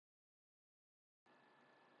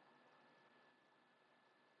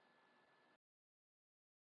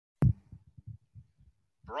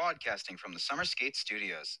Broadcasting from the Summer Skates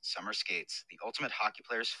Studios, Summer Skates, the ultimate hockey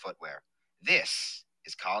player's footwear. This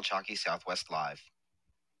is College Hockey Southwest Live.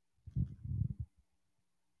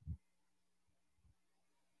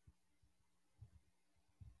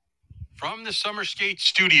 From the Summer Skates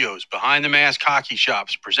Studios, behind the mask hockey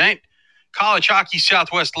shops, present College Hockey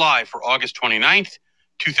Southwest Live for August 29th,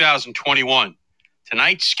 2021.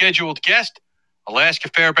 Tonight's scheduled guest, Alaska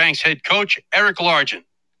Fairbanks head coach Erik Largent.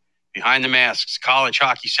 Behind the Masks, College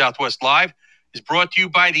Hockey Southwest Live is brought to you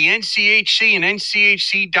by the NCHC and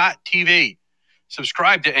NCHC.TV.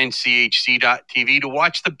 Subscribe to NCHC.TV to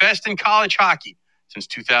watch the best in college hockey since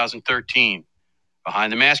 2013.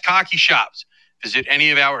 Behind the Mask Hockey Shops. Visit any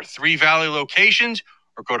of our Three Valley locations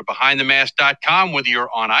or go to BehindTheMask.com whether you're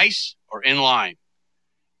on ice or in line.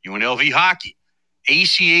 UNLV Hockey,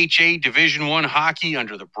 ACHA Division I hockey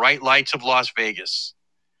under the bright lights of Las Vegas.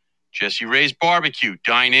 Jesse Ray's Barbecue,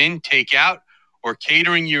 dine in, take out, or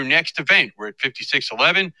catering your next event. We're at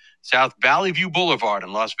 5611 South Valley View Boulevard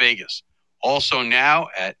in Las Vegas. Also now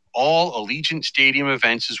at all Allegiant Stadium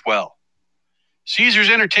events as well. Caesars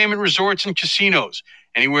Entertainment Resorts and Casinos.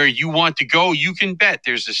 Anywhere you want to go, you can bet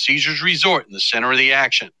there's a Caesars Resort in the center of the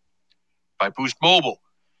action. By Boost Mobile,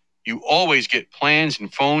 you always get plans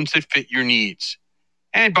and phones that fit your needs.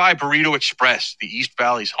 And by Burrito Express, the East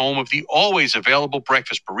Valley's home of the always available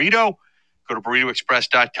breakfast burrito. Go to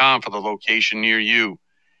burritoexpress.com for the location near you.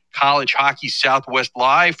 College Hockey Southwest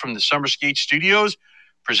Live from the Summer Skate Studios,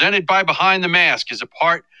 presented by Behind the Mask, is a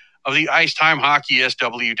part of the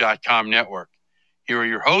IcetimeHockeySW.com network. Here are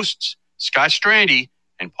your hosts, Scott Strandy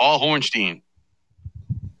and Paul Hornstein.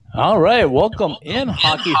 All right, welcome in,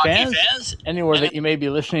 hockey fans, anywhere that you may be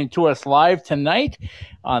listening to us live tonight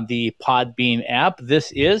on the Podbean app.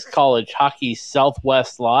 This is College Hockey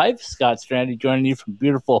Southwest Live. Scott Strandy joining you from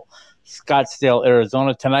beautiful Scottsdale,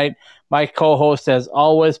 Arizona tonight. My co-host, as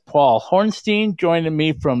always, Paul Hornstein, joining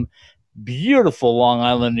me from beautiful Long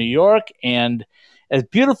Island, New York. And as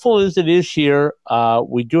beautiful as it is here,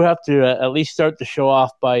 we do have to at least start the show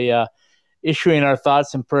off by issuing our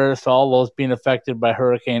thoughts and prayers to all those being affected by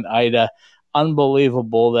Hurricane Ida.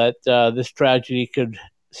 Unbelievable that this tragedy could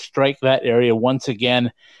strike that area once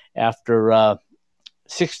again after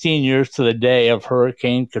 16 years to the day of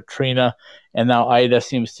Hurricane Katrina, and now Ida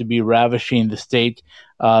seems to be ravishing the state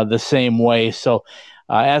the same way. So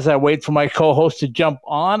as I wait for my co-host to jump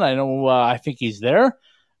on, I think he's there.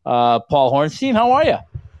 Paul Hornstein, how are you?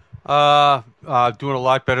 Doing a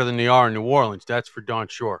lot better than they are in New Orleans. That's for darn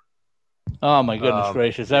sure. Oh, my goodness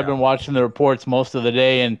gracious. Yeah. I've been watching the reports most of the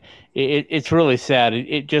day, and it's really sad.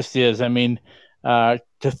 It just is. I mean, to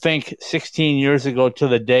think 16 years ago to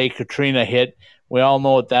the day Katrina hit, we all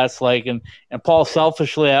know what that's like. And Paul,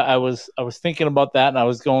 selfishly, I was thinking about that, and I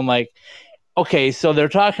was going like, okay, so they're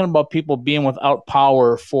talking about people being without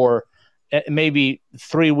power for maybe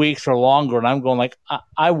 3 weeks or longer, and I'm going like,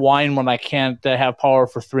 I whine when I can't have power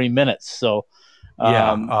for 3 minutes. So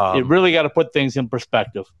it really got to put things in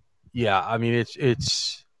perspective. Yeah, I mean,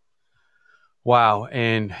 it's wow.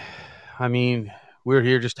 And I mean, we're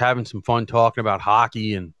here just having some fun talking about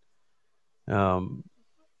hockey. And, a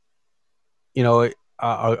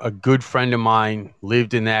good friend of mine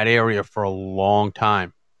lived in that area for a long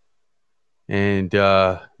time. And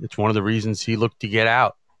it's one of the reasons he looked to get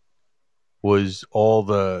out was all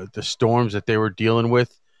the storms that they were dealing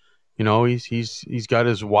with. You know, he's got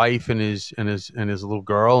his wife and his little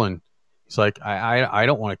girl, and he's like, I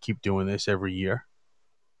don't want to keep doing this every year.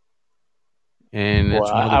 And that's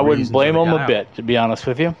one of the I wouldn't blame him a bit, to be honest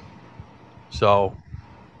with you. So,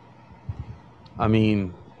 I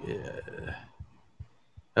mean,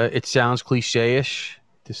 it sounds cliche-ish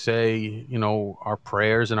to say, our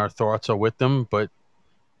prayers and our thoughts are with them, but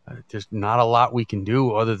there's not a lot we can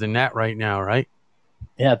do other than that right now, right?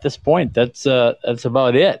 Yeah, at this point, that's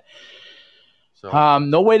about it. So.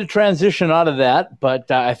 No way to transition out of that, but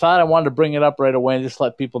I thought I wanted to bring it up right away and just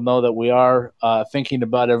let people know that we are thinking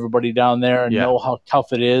about everybody down there and know how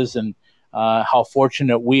tough it is and how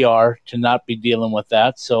fortunate we are to not be dealing with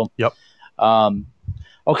that. So, yep.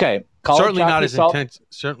 Okay. Certainly not as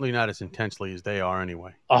intensely as they are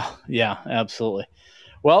anyway. Oh, yeah, absolutely.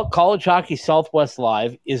 Well, College Hockey Southwest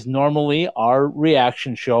Live is normally our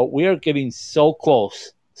reaction show. We are getting so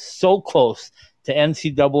close to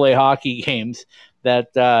NCAA hockey games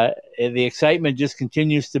that the excitement just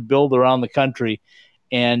continues to build around the country.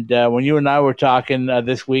 And when you and I were talking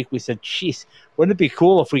this week, we said, geez, wouldn't it be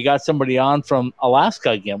cool if we got somebody on from Alaska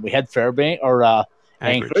again? We had Fairbanks or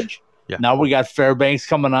Anchorage. Yeah. Now we got Fairbanks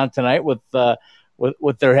coming on tonight with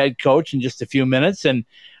their head coach in just a few minutes. And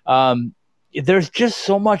there's just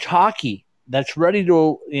so much hockey that's ready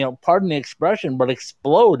to, pardon the expression, but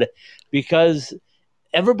explode, because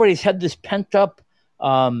everybody's had this pent up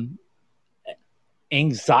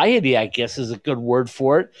anxiety, I guess is a good word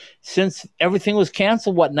for it, since everything was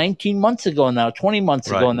canceled, 19 months ago now, 20 months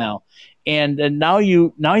ago now. And now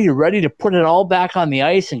you're ready to put it all back on the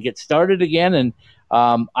ice and get started again. And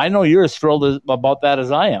I know you're as thrilled about that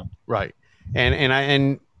as I am. Right.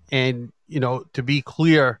 And to be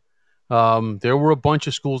clear, there were a bunch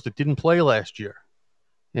of schools that didn't play last year.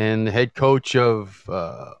 And the head coach of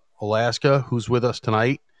Alaska, who's with us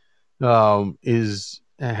tonight,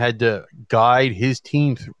 had to guide his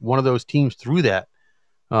team, one of those teams, through that.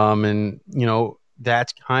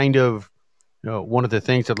 That's kind of one of the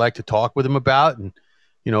things I'd like to talk with him about. And,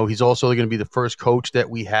 he's also going to be the first coach that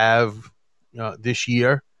we have this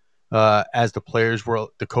year, as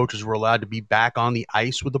the coaches were allowed to be back on the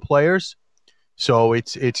ice with the players. So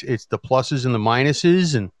it's the pluses and the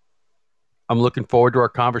minuses, and I'm looking forward to our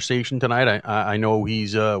conversation tonight. I know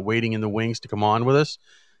he's waiting in the wings to come on with us,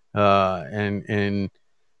 and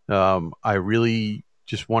I really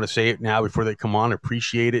just want to say it now before they come on.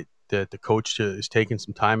 Appreciate it that the coach is taking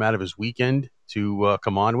some time out of his weekend to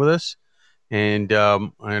come on with us, and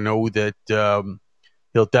I know that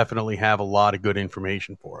he'll definitely have a lot of good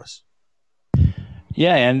information for us.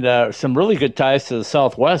 Yeah, and some really good ties to the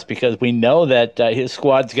Southwest, because we know that his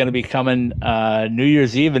squad's going to be coming New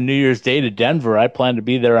Year's Eve and New Year's Day to Denver. I plan to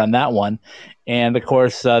be there on that one. And, of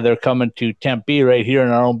course, they're coming to Tempe right here in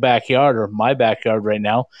our own backyard, or my backyard right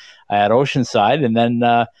now, at Oceanside. And then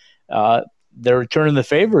they're returning the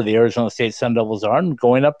favor, the Arizona State Sun Devils are, and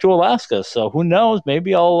going up to Alaska. So who knows?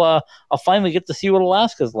 Maybe I'll finally get to see what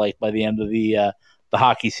Alaska's like by the end of the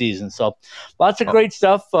hockey season. So lots of great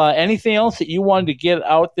stuff. Anything else that you wanted to get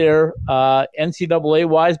out there NCAA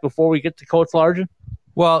wise before we get to Coach Largent?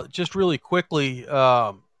 Well, just really quickly,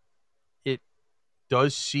 it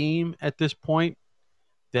does seem at this point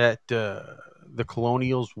that the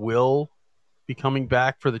Colonials will be coming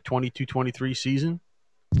back for the 22-23 season.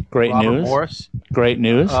 Great Robert news. Morris. Great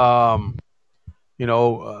news. The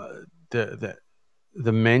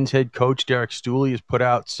men's head coach, Derek Stooley, has put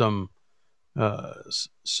out some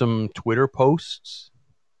Twitter posts.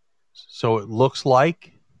 So it looks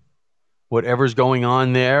like whatever's going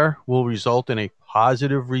on there will result in a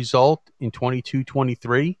positive result in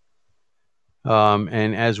 22-23.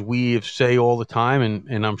 And as we say all the time,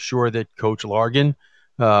 and I'm sure that Coach Largent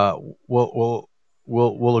will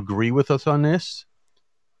agree with us on this,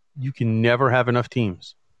 you can never have enough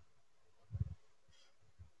teams.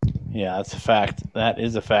 Yeah, that's a fact. That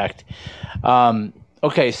is a fact.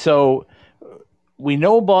 Okay, so we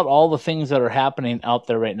know about all the things that are happening out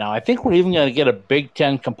there right now. I think we're even going to get a Big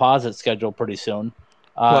Ten composite schedule pretty soon.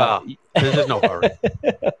 Well, there's no hurry.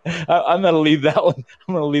 I'm going to leave that one.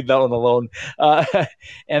 I'm going to leave that one alone.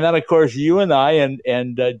 And then, of course, you and I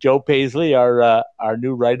and Joe Paisley, our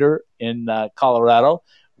new writer in Colorado,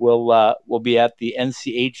 will be at the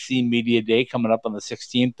NCHC Media Day coming up on the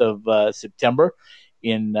 16th of September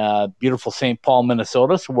in beautiful St. Paul,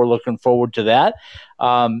 Minnesota. So we're looking forward to that.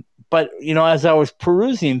 But, as I was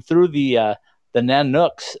perusing through the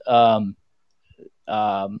Nanooks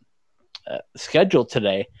schedule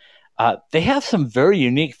today, they have some very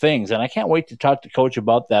unique things, and I can't wait to talk to Coach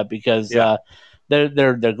about that, because they're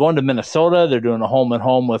going to Minnesota. They're doing a home and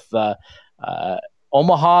home with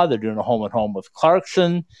Omaha. They're doing a home and home with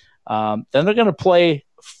Clarkson. Then they're going to play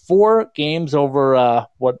 4 games over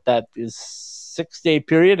what that is 6-day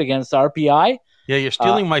period against RPI. Yeah, you're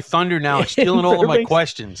stealing my thunder now. And stealing all of my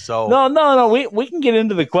questions. So no. We can get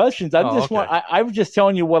into the questions. I was just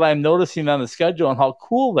telling you what I'm noticing on the schedule and how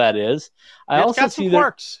cool that is. I also see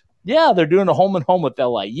they're doing a home and home with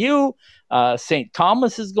LIU. St.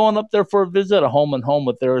 Thomas is going up there for a visit, a home and home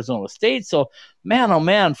with Arizona State. So, man, oh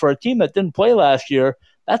man, for a team that didn't play last year,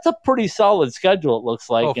 that's a pretty solid schedule, it looks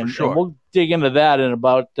like. And we'll dig into that in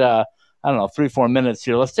about 3-4 minutes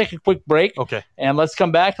here. Let's take a quick break. Okay. And let's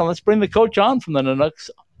come back and let's bring the coach on from the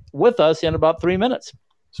Nanooks with us in about 3 minutes.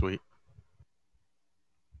 Sweet.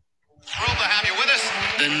 Thrilled to have you with us.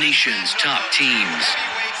 The nation's top teams.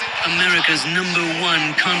 America's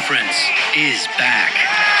 #1 conference is back.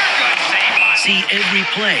 See every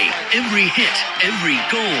play, every hit, every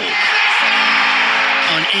goal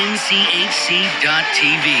on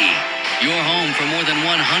NCHC.TV. Your home for more than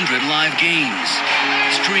 100 live games.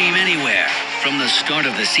 Stream anywhere from the start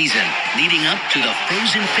of the season leading up to the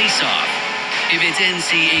Frozen Face-Off. If it's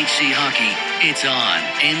NCHC hockey, it's on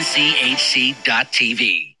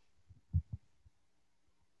NCHC.TV.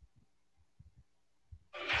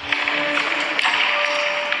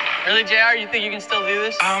 Really, JR? You think you can still do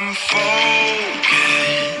this? I'm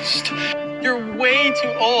focused. You're way too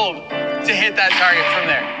old to hit that target from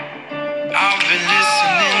there. I've been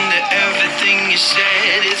listening to everything you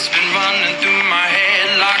said. It's been running through my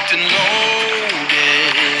head, locked and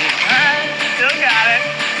loaded. All right, still got it.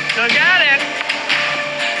 Still got it.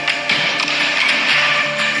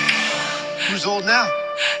 Who's old now?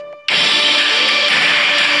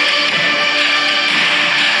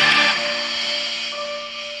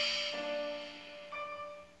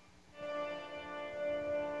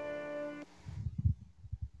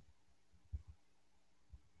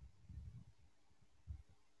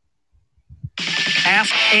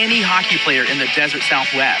 Ask any hockey player in the Desert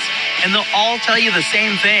Southwest, and they'll all tell you the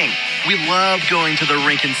same thing. We love going to the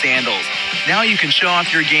rink in sandals. Now you can show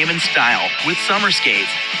off your game in style with summer skates.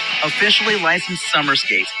 Officially licensed summer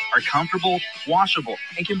skates are comfortable, washable,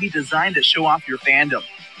 and can be designed to show off your fandom.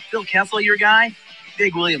 Phil Kessel your guy?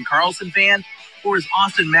 Big William Karlsson fan? Or is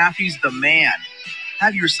Austin Matthews the man?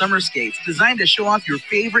 Have your summer skates designed to show off your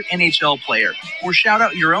favorite NHL player, or shout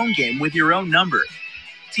out your own game with your own number.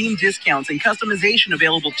 Team discounts and customization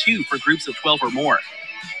available too for groups of 12 or more.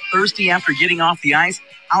 Thirsty after getting off the ice?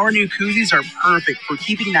 Our new koozies are perfect for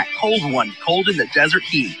keeping that cold one cold in the desert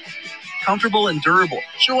heat. Comfortable and durable,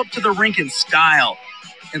 show up to the rink in style.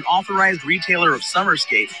 An authorized retailer of summer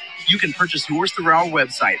skates, you can purchase yours through our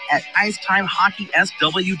website at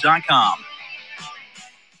IcetimeHockeySW.com.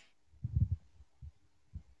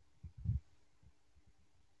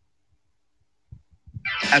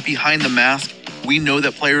 At Behind the Mask, we know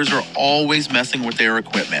that players are always messing with their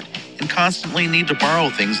equipment and constantly need to borrow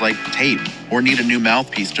things like tape or need a new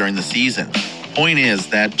mouthpiece during the season. Point is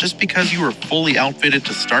that just because you are fully outfitted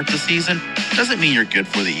to start the season doesn't mean you're good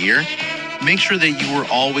for the year. Make sure that you are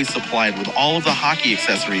always supplied with all of the hockey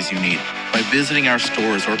accessories you need by visiting our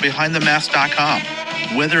stores or BehindTheMask.com.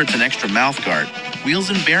 Whether it's an extra mouthguard, wheels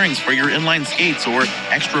and bearings for your inline skates, or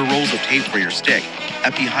extra rolls of tape for your stick,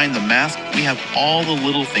 at Behind the Mask, we have all the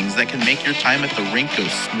little things that can make your time at the rink go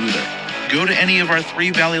smoother. Go to any of our 3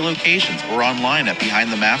 Valley locations or online at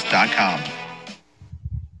BehindTheMask.com.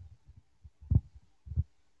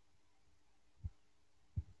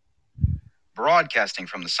 Broadcasting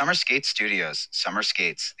from the Summer Skates Studios, Summer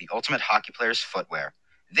Skates, the ultimate hockey player's footwear.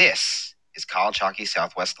 This is College Hockey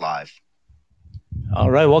Southwest Live. All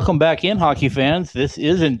right, welcome back in, hockey fans. This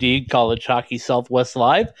is indeed College Hockey Southwest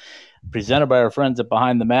Live, presented by our friends at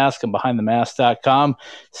Behind the Mask and BehindTheMask.com.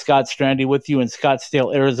 Scott Strandy with you in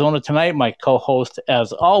Scottsdale, Arizona tonight. My co-host,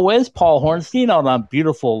 as always, Paul Hornstein, out on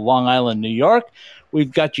beautiful Long Island, New York.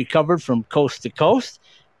 We've got you covered from coast to coast,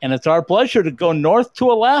 and it's our pleasure to go north to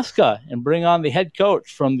Alaska and bring on the head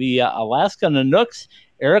coach from the Alaska Nanooks.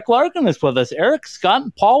 Eric Larkin is with us. Eric, Scott,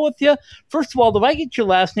 and Paul with you. First of all, did I get your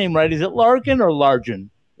last name right? Is it Larkin or Largen?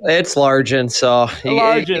 It's Largen, so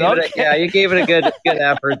Largen, okay. You gave it a good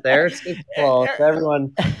effort there. It's close.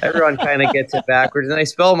 Everyone kind of gets it backwards, and I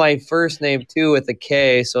spell my first name too with a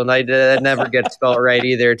K, so I never get spelled right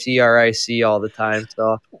either. It's ERIC all the time,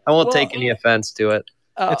 so I won't take any offense to it.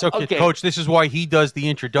 It's okay, Coach. This is why he does the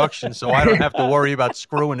introduction, so I don't have to worry about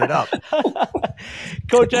screwing it up.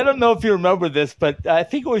 Coach, I don't know if you remember this, but I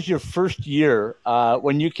think it was your first year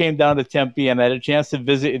when you came down to Tempe, and I had a chance to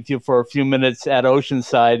visit with you for a few minutes at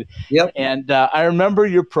Oceanside. Yep. And I remember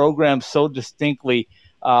your program so distinctly.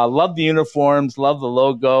 Love the uniforms, love the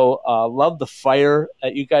logo, love the fire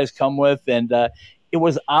that you guys come with. And it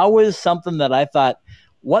was always something that I thought,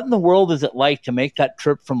 what in the world is it like to make that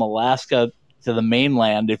trip from Alaska to the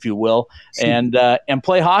mainland, if you will, and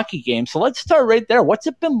play hockey games? So let's start right there. What's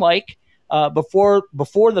it been like before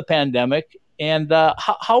the pandemic, and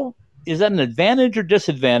how is that an advantage or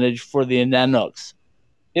disadvantage for the Nanooks?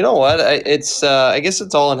 You know what? It's I guess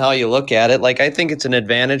it's all in how you look at it. Like, I think it's an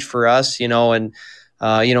advantage for us, and when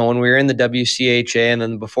we were in the WCHA and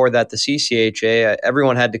then before that the CCHA,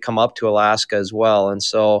 everyone had to come up to Alaska as well, and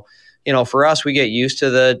so for us, we get used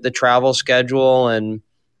to the travel schedule and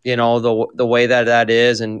the way that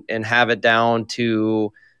is, and have it down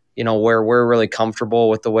to where we're really comfortable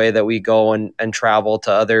with the way that we go and travel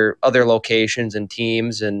to other locations and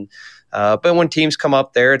teams. And but when teams come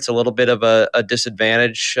up there, it's a little bit of a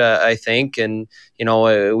disadvantage, I think. And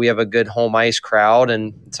we have a good home ice crowd,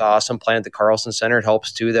 and it's awesome playing at the Carlson Center. It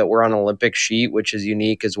helps too that we're on an Olympic sheet, which is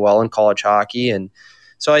unique as well in college hockey. And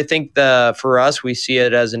so I think for us, we see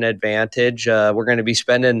it as an advantage. We're going to be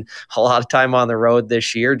spending a lot of time on the road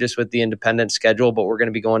this year just with the independent schedule, but we're going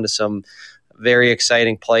to be going to some very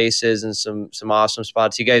exciting places and some awesome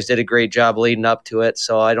spots. You guys did a great job leading up to it,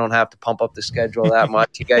 so I don't have to pump up the schedule that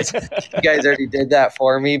much. You guys already did that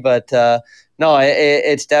for me, but no,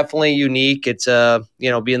 it's definitely unique. It's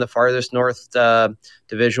being the farthest north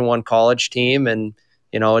Division I college team, and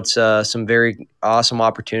it's some very awesome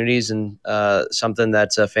opportunities and something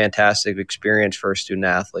that's a fantastic experience for student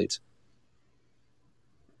athletes.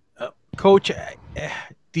 Coach,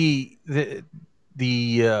 the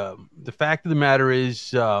fact of the matter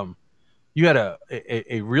is, you had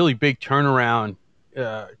a really big turnaround.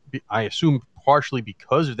 I assume partially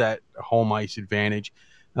because of that home ice advantage,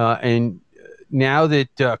 and now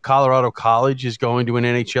that Colorado College is going to an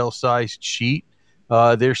NHL-sized sheet,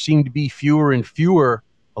 there seem to be fewer and fewer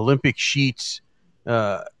Olympic sheets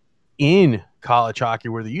in college hockey,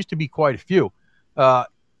 where there used to be quite a few.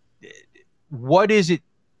 What is it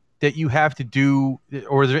that you have to do,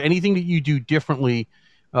 or is there anything that you do differently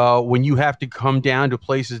when you have to come down to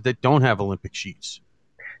places that don't have Olympic sheets?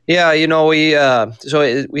 Yeah, we have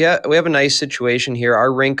a nice situation here.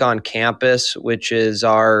 Our rink on campus, which is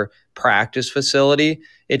our practice facility,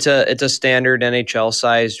 it's a standard NHL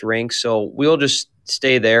sized rink, so we'll just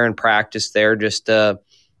stay there and practice there just to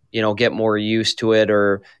get more used to it,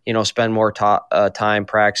 or spend more time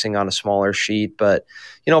practicing on a smaller sheet. But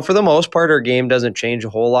for the most part, our game doesn't change a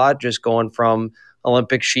whole lot. Just going from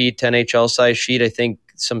Olympic sheet to NHL size sheet. I think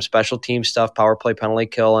some special team stuff, power play, penalty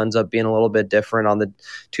kill, ends up being a little bit different on the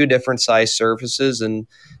two different size surfaces. And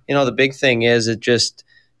the big thing is it just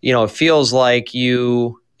it feels like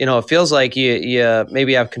you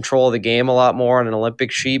maybe have control of the game a lot more on an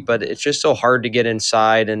Olympic sheet, but it's just so hard to get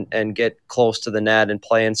inside and get close to the net and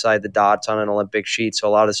play inside the dots on an Olympic sheet. So a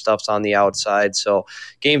lot of stuff's on the outside. So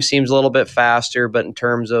game seems a little bit faster, but in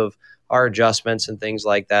terms of our adjustments and things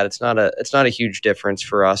like that, it's not a huge difference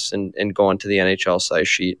for us in going to the NHL size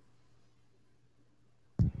sheet.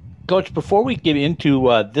 Coach, before we get into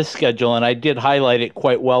this schedule, and I did highlight it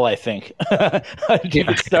quite well, I think.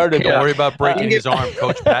 Get started. Don't worry about breaking his arm,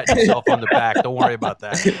 Coach. Patting himself on the back. Don't worry about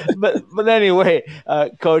that. But anyway,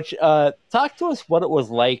 Coach, talk to us what it was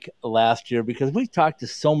like last year, because we talked to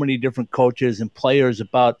so many different coaches and players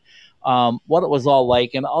about what it was all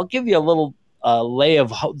like. And I'll give you a little lay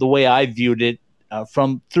of the way I viewed it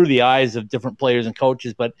through the eyes of different players and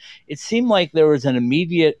coaches. But it seemed like there was an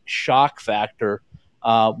immediate shock factor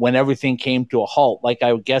when everything came to a halt, like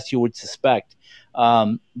I would guess you would suspect.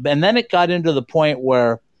 And then it got into the point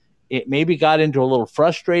where it maybe got into a little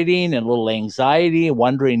frustrating and a little anxiety,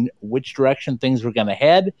 wondering which direction things were going to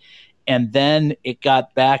head. And then it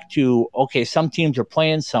got back to, okay, some teams are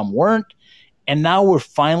playing, some weren't. And now we're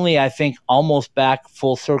finally, I think, almost back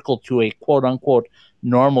full circle to a quote-unquote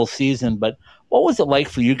normal season. But what was it like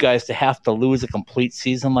for you guys to have to lose a complete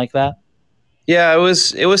season like that? Yeah, it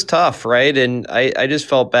was tough, right? And I just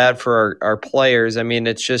felt bad for our players. I mean,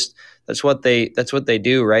 it's just that's what they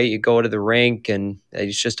do, right? You go to the rink, and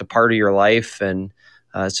it's just a part of your life, and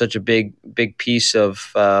it's such a big piece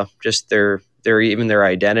of just their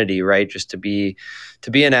identity, right? Just to be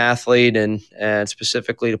an athlete and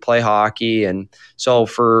specifically to play hockey. And so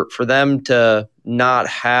for them to not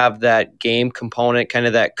have that game component, kind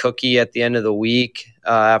of that cookie at the end of the week,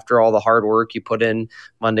 after all the hard work you put in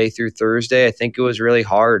Monday through Thursday, I think it was really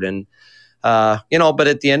hard. And, but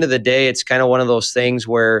at the end of the day, it's kind of one of those things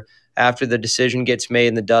where after the decision gets made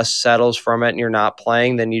and the dust settles from it and you're not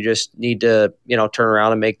playing, then you just need to, turn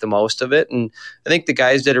around and make the most of it. And I think the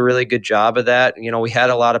guys did a really good job of that. We had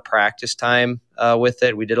a lot of practice time with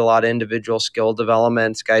it. We did a lot of individual skill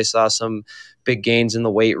developments. Guys saw some big gains in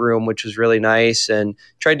the weight room, which was really nice, and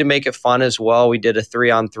tried to make it fun as well. We did a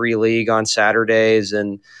 3-on-3 league on Saturdays,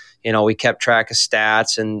 and we kept track of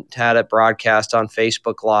stats and had it broadcast on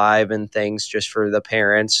Facebook Live and things just for the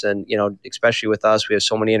parents. And, especially with us, we have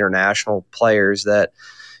so many international players that,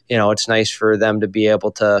 it's nice for them to be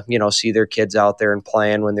able to, see their kids out there and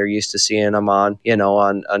playing when they're used to seeing them on,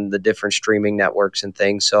 on the different streaming networks and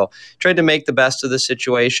things. So tried to make the best of the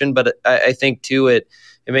situation. But I think too, it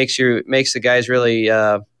makes the guys really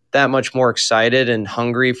that much more excited and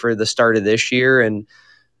hungry for the start of this year. And,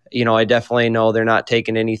 I definitely know they're not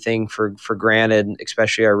taking anything for granted,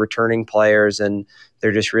 especially our returning players. And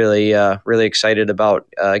they're just really, really excited about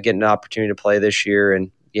getting an opportunity to play this year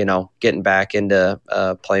and, getting back into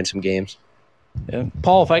playing some games. Yeah.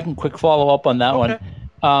 Paul, if I can quick follow up on that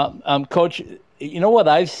one. Coach, what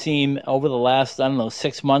I've seen over the last,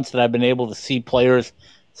 6 months that I've been able to see players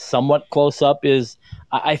somewhat close up is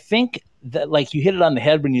I think that, like, you hit it on the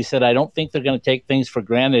head when you said, I don't think they're going to take things for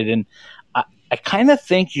granted. And I kind of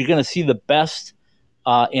think you're going to see the best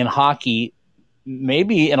in hockey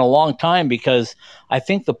maybe in a long time, because I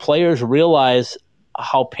think the players realize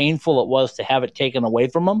how painful it was to have it taken away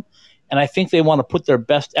from them. And I think they want to put their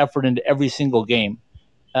best effort into every single game.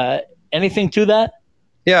 Anything to that?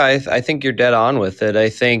 Yeah, I think you're dead on with it. I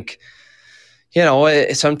think,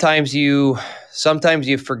 sometimes you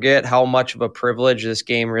forget how much of a privilege this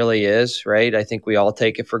game really is, right? I think we all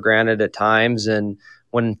take it for granted at times, and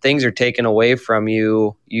when things are taken away from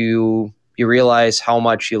you, you realize how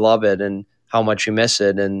much you love it and how much you miss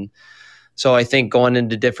it. And so I think going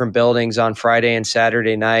into different buildings on Friday and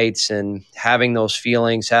Saturday nights and having those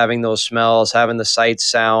feelings, having those smells, having the sights,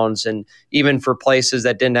 sounds, and even for places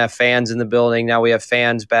that didn't have fans in the building, now we have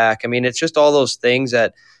fans back. I mean, it's just all those things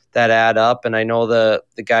that add up. And I know the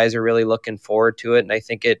guys are really looking forward to it. And I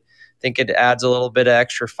think it adds a little bit of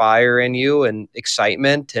extra fire in you and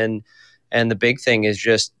excitement. And the big thing is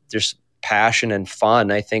just there's passion and fun.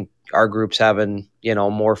 I think our group's having,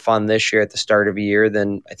 more fun this year at the start of a year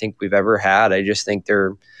than I think we've ever had. I just think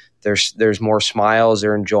there's more smiles.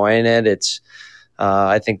 They're enjoying it. It's,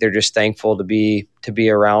 I think they're just thankful to be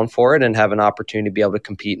around for it and have an opportunity to be able to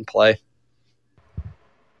compete and play.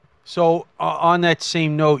 So on that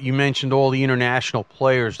same note, you mentioned all the international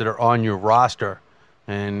players that are on your roster,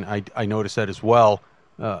 and I noticed that as well.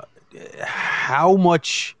 How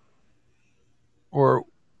much, or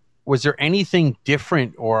was there anything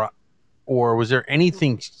different, or was there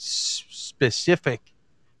anything specific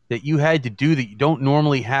that you had to do that you don't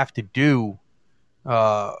normally have to do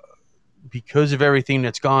because of everything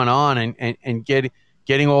that's gone on and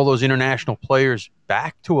getting all those international players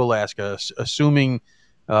back to Alaska, assuming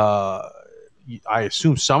I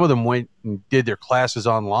assume some of them went and did their classes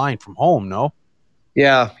online from home, no?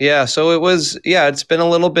 Yeah. So it's been a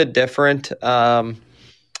little bit different.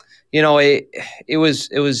 It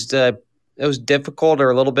was difficult or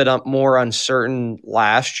a little bit more uncertain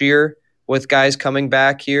last year with guys coming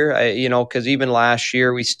back here. Because even last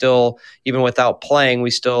year we still, even without playing, we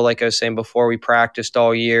still, like I was saying before, we practiced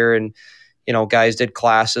all year, and guys did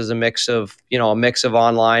classes, a mix of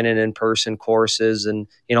online and in-person courses, and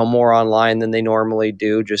more online than they normally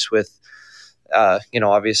do, just with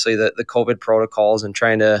obviously the COVID protocols and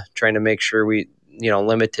trying to make sure we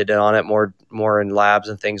limited on it more in labs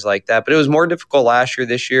and things like that. But it was more difficult last year.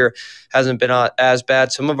 This year hasn't been as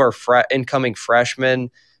bad. Some of our incoming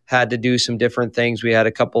freshmen had to do some different things. We had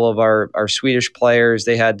a couple of our Swedish players.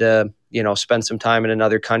 They had to spend some time in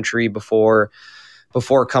another country before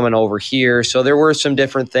coming over here. So there were some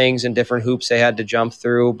different things and different hoops they had to jump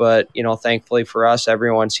through. But, thankfully for us,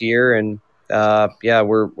 everyone's here. And,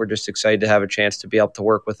 we're just excited to have a chance to be able to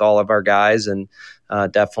work with all of our guys. And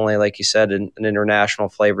definitely, like you said, an international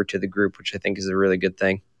flavor to the group, which I think is a really good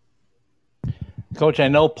thing. Coach, I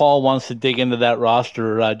know Paul wants to dig into that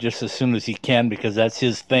roster just as soon as he can because that's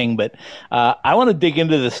his thing. But I want to dig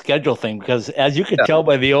into the schedule thing because, as you can tell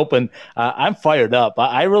by the open, I'm fired up.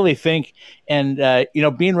 I really think, and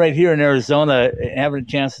being right here in Arizona, having a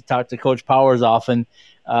chance to talk to Coach Powers often,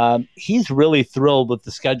 he's really thrilled with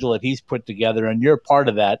the schedule that he's put together, and you're part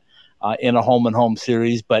of that in a home-and-home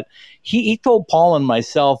series. But he told Paul and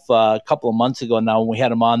myself a couple of months ago now when we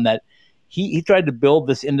had him on that he tried to build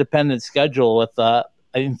this independent schedule with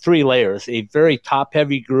in 3 layers: a very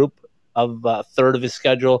top-heavy group of a third of his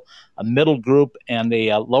schedule, a middle group, and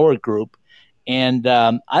a lower group. And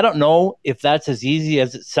I don't know if that's as easy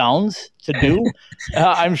as it sounds to do.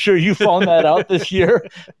 I'm sure you found that out this year.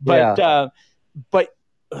 But but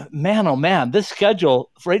man, oh man, this schedule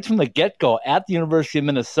right from the get-go at the University of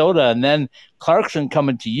Minnesota and then Clarkson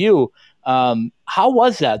coming to you. How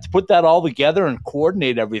was that to put that all together and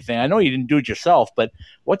coordinate everything? I know you didn't do it yourself, but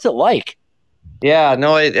what's it like? Yeah,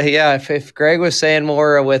 no, if Greg was saying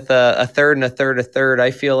more with a third and a third,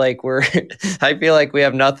 I feel like we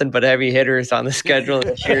have nothing but heavy hitters on the schedule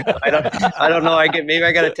this year. I don't know. I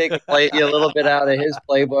got to take a little bit out of his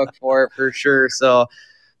playbook for it for sure. So.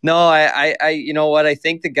 No, I you know what? I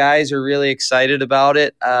think the guys are really excited about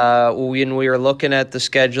it. When we were looking at the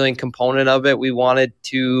scheduling component of it, we wanted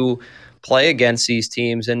to play against these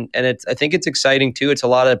teams, and I think it's exciting too. It's a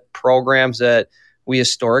lot of programs that we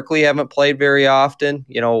historically haven't played very often.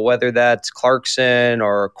 Whether that's Clarkson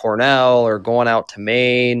or Cornell or going out to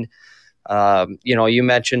Maine. You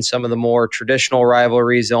mentioned some of the more traditional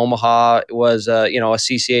rivalries. Omaha was a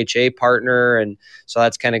CCHA partner, and so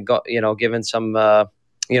that's kind of given some.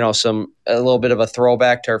 A little bit of a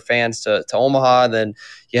throwback to our fans to Omaha. Then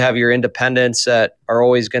you have your independents that are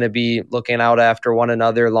always going to be looking out after one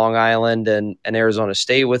another, Long Island and Arizona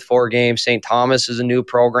State with 4 games. St. Thomas is a new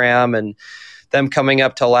program, and them coming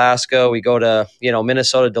up to Alaska. We go to,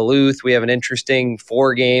 Minnesota Duluth. We have an interesting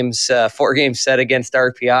 4 game set against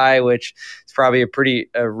RPI, which is probably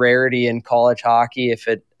a rarity in college hockey if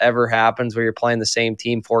it ever happens where you're playing the same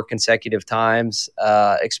team 4 consecutive times,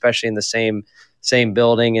 especially in the same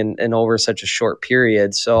building and over such a short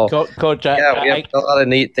period. So, Coach, we have a lot of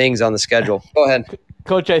neat things on the schedule. Go ahead.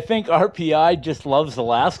 Coach, I think RPI just loves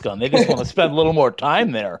Alaska, and they just want to spend a little more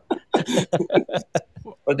time there.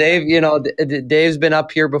 Well, Dave, Dave's been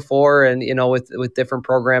up here before, and with different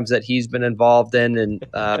programs that he's been involved in, and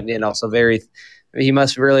so he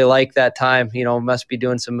must really like that time. Must be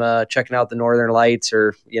doing some checking out the Northern Lights,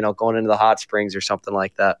 or going into the hot springs or something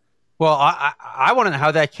like that. Well, I want to know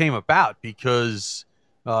how that came about, because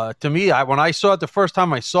to me, when I saw it the first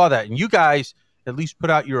time I saw that, and you guys at least put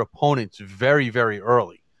out your opponents very, very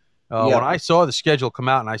early. When I saw the schedule come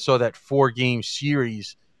out and I saw that 4-game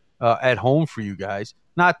series at home for you guys,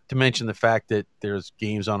 not to mention the fact that there's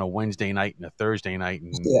games on a Wednesday night and a Thursday night,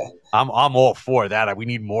 and I'm all for that. We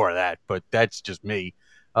need more of that, but that's just me.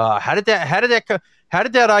 How did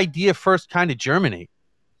that idea first kind of germinate?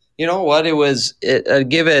 You know what? I'd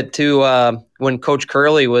give it to when Coach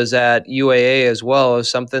Curley was at UAA as well. It was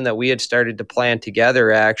something that we had started to plan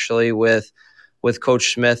together, actually, with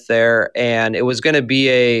Coach Smith there. And it was going to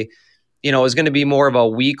be more of a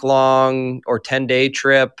week-long or 10-day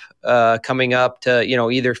trip coming up to,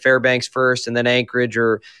 either Fairbanks first and then Anchorage,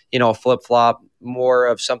 or, flip-flop, more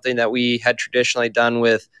of something that we had traditionally done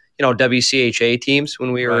with, WCHA teams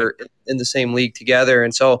when we were in the same league together.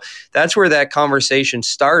 And so that's where that conversation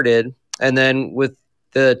started. And then with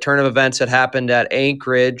the turn of events that happened at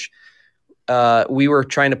Anchorage, we were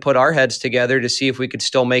trying to put our heads together to see if we could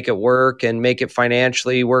still make it work and make it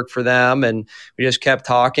financially work for them. And we just kept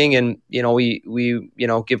talking, and, we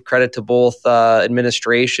give credit to both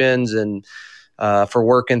administrations and for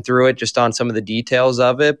working through it just on some of the details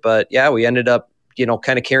of it. But yeah, we ended up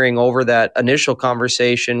kind of carrying over that initial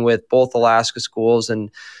conversation with both Alaska schools,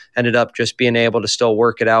 and ended up just being able to still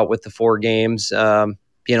work it out with the 4 games,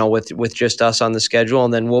 with just us on the schedule.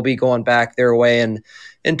 And then we'll be going back their way in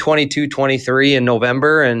 22-23 in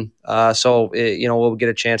November. And so we'll get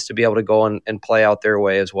a chance to be able to go and play out their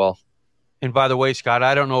way as well. And by the way, Scott,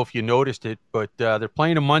 I don't know if you noticed it, but they're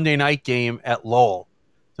playing a Monday night game at Lowell.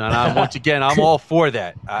 And once again, I'm all for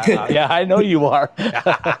that. Yeah, I know you are.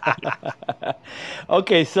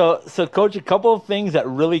 Okay, so Coach, a couple of things that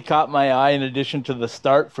really caught my eye in addition to the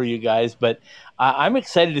start for you guys, but I'm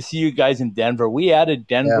excited to see you guys in Denver. We added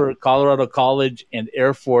Denver, Colorado College, and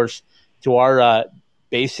Air Force to our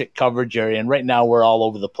basic coverage area, and right now we're all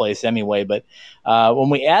over the place anyway. But when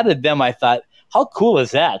we added them, I thought, how cool is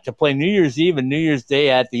that to play New Year's Eve and New Year's Day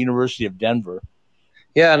at the University of Denver?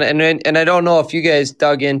 Yeah, and I don't know if you guys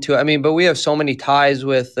dug into it. I mean, but we have so many ties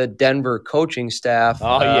with the Denver coaching staff.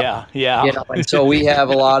 Oh, yeah. And so we have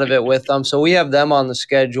a lot of it with them. So we have them on the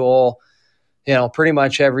schedule, pretty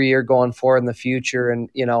much every year going forward in the future. And,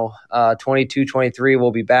 22-23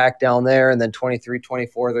 we'll be back down there, and then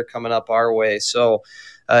 23-24 they're coming up our way. So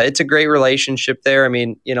it's a great relationship there. I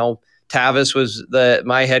mean, Tavis was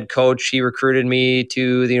my head coach. He recruited me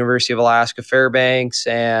to the University of Alaska Fairbanks,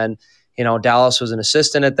 and Dallas was an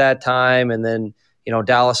assistant at that time. And then,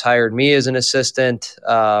 Dallas hired me as an assistant,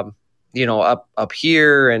 up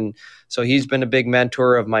here. And so he's been a big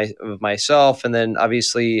mentor of myself. And then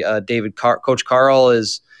obviously Coach Carl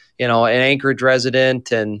is, an Anchorage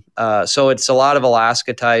resident. And so it's a lot of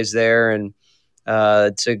Alaska ties there. And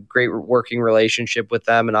it's a great working relationship with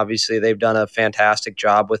them. And obviously they've done a fantastic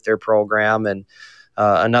job with their program, and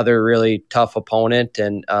another really tough opponent,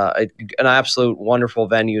 and an absolute wonderful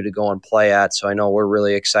venue to go and play at. So I know we're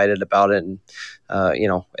really excited about it, and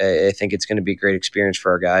I think it's going to be a great experience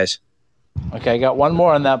for our guys. Okay, I got one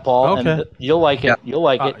more on that, Paul. Okay. And you'll like it. Yeah. You'll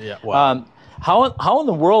like it. Yeah, wow. How in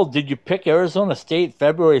the world did you pick Arizona State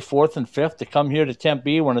February 4th and 5th to come here to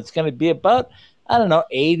Tempe when it's going to be about,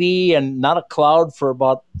 80 and not a cloud for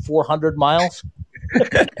about 400 miles?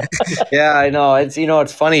 Yeah, I know.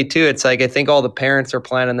 It's funny too. It's like I think all the parents are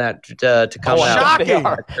planning that to come out. Shocking!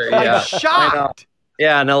 I'm shocked.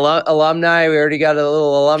 Yeah, and alumni. We already got a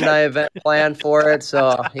little alumni event planned for it.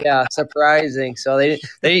 So yeah, surprising. So they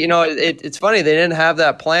it's funny they didn't have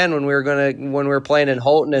that plan when we were playing in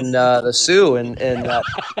Houghton and the Sioux and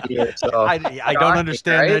year. So I don't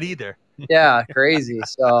understand that either. Yeah, crazy.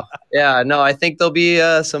 So yeah, no, I think there'll be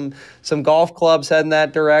some golf clubs heading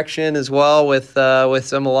that direction as well with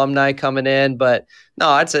some alumni coming in. But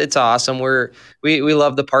no, it's awesome. We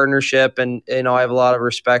love the partnership, and I have a lot of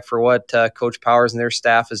respect for what Coach Powers and their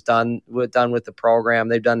staff has done with the program.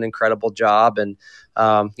 They've done an incredible job, and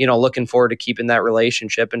looking forward to keeping that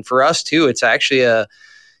relationship. And for us too, it's actually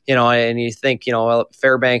and you think,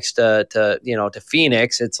 Fairbanks to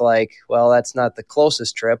Phoenix, it's like, well, that's not the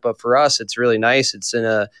closest trip, but for us, it's really nice. It's in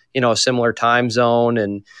a similar time zone,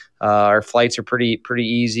 and our flights are pretty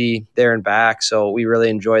easy there and back. So we really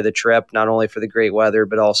enjoy the trip, not only for the great weather,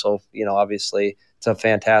 but also, obviously it's a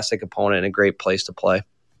fantastic opponent and a great place to play.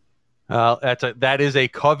 That is a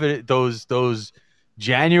coveted, those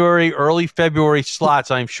January, early February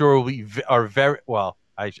slots, I'm sure are very well.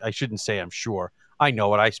 I shouldn't say I'm sure. I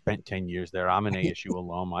know it. I spent 10 years there. I'm an ASU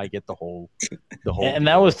alum. I get the whole And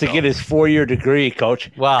that was to get his 4-year degree,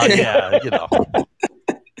 Coach. Well, yeah,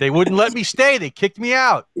 they wouldn't let me stay. They kicked me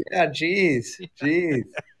out. Yeah, geez.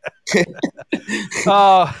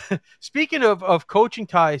 Speaking of coaching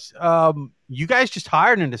ties, you guys just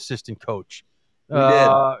hired an assistant coach. We did.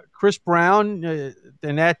 Chris Brown,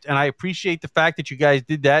 and I appreciate the fact that you guys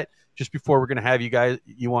did that just before we're going to have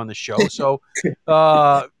you on the show. So,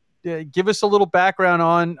 give us a little background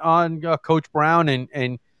on Coach Brown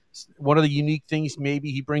and one of the unique things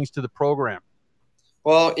maybe he brings to the program.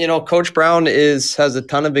 Well, Coach Brown has a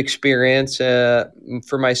ton of experience.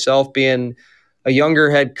 For myself, being a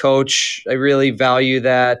younger head coach, I really value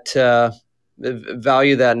that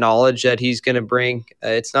knowledge that he's going to bring.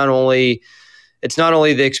 It's not only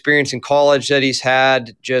the experience in college that he's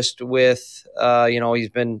had, just with he's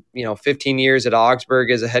been 15 years at Augsburg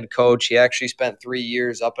as a head coach. He actually spent 3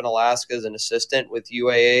 years up in Alaska as an assistant with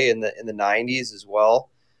UAA in the 90s as well.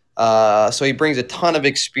 So he brings a ton of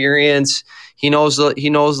experience. He knows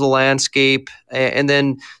the landscape,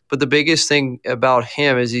 but the biggest thing about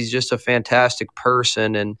him is he's just a fantastic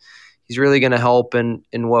person, and he's really going to help in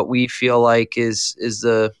what we feel like is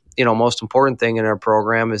the most important thing in our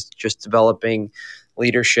program, is just developing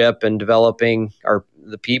leadership and developing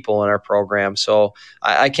the people in our program. So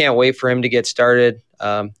I can't wait for him to get started.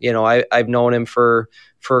 I've known him for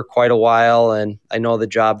quite a while, and I know the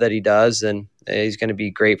job that he does, and he's going to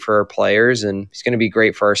be great for our players, and he's going to be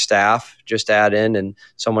great for our staff. Just add in and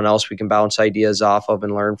someone else we can bounce ideas off of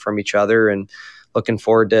and learn from each other, and looking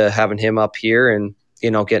forward to having him up here and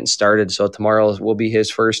getting started. So tomorrow will be his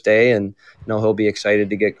first day, and he'll be excited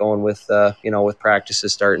to get going with with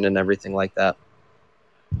practices starting and everything like that.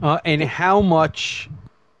 And how much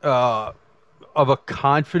of a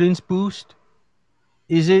confidence boost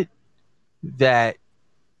is it that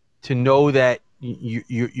to know that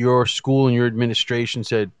your school and your administration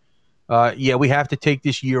said, we have to take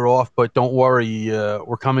this year off, but don't worry,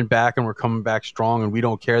 we're coming back, and we're coming back strong, and we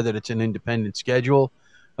don't care that it's an independent schedule.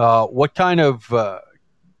 What kind of a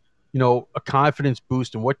confidence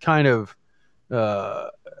boost, and what kind of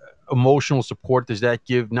emotional support does that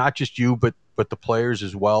give not just you but the players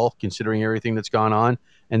as well, considering everything that's gone on?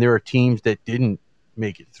 And there are teams that didn't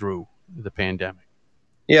make it through the pandemic.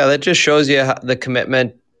 Yeah, that just shows you the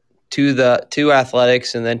commitment to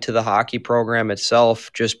athletics, and then to the hockey program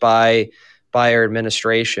itself, just by our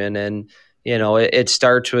administration. And it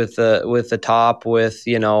starts with the top, with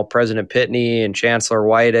President Pitney and Chancellor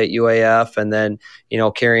White at UAF, and then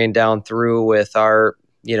carrying down through with our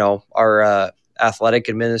athletic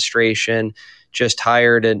administration. Just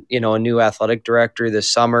hired a new athletic director this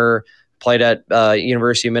summer. Played at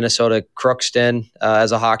University of Minnesota Crookston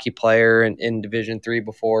as a hockey player in Division III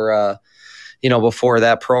before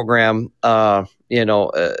that program got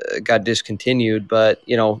discontinued. But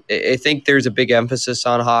I think there's a big emphasis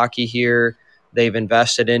on hockey here. They've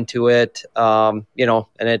invested into it, and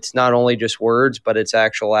it's not only just words, but it's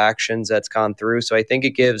actual actions that's gone through. So I think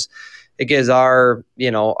it gives our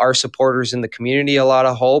supporters in the community a lot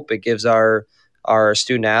of hope. It gives our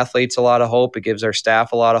student athletes a lot of hope. It gives our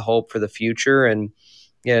staff a lot of hope for the future. And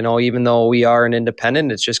even though we are an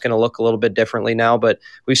independent, it's just going to look a little bit differently now. But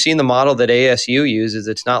we've seen the model that ASU uses.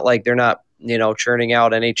 It's not like they're not churning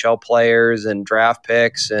out NHL players and draft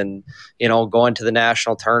picks and going to the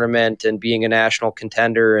national tournament and being a national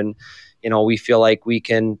contender. And we feel like we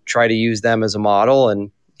can try to use them as a model and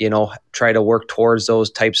try to work towards those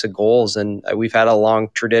types of goals. And we've had a long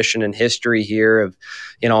tradition and history here of,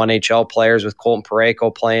 NHL players, with Colton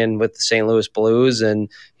Parayko playing with the St. Louis Blues, and,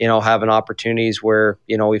 having opportunities where,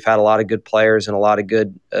 we've had a lot of good players and a lot of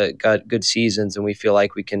good seasons. And we feel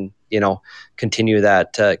like we can, continue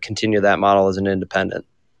that model as an independent.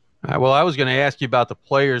 Well, I was going to ask you about the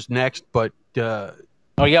players next, but,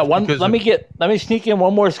 Oh yeah, let me sneak in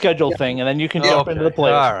one more schedule thing, and then you can jump into the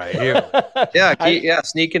players. All right, here.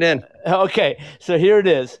 Sneak it in. Okay, so here it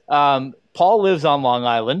is. Paul lives on Long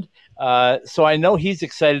Island, so I know he's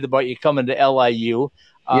excited about you coming to LIU.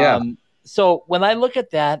 So when I look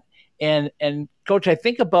at that, and Coach, I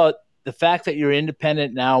think about the fact that you're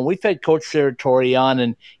independent now. We've had Coach Saratori on,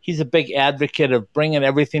 and he's a big advocate of bringing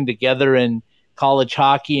everything together in college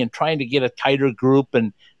hockey and trying to get a tighter group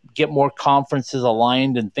and get more conferences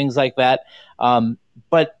aligned and things like that.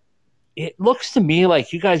 But it looks to me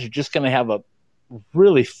like you guys are just going to have a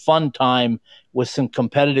really fun time with some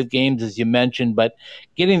competitive games, as you mentioned, but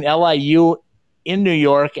getting LIU in New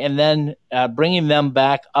York and then bringing them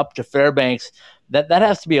back up to Fairbanks, that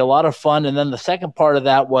has to be a lot of fun. And then the second part of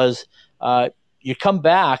that was you come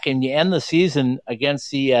back and you end the season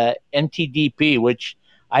against the NTDP, which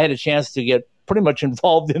I had a chance to get pretty much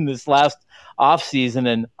involved in this last off season,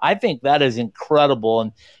 and I think that is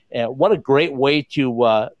incredible. And what a great way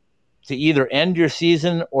to either end your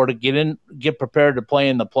season or to get prepared to play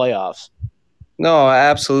in the playoffs. No,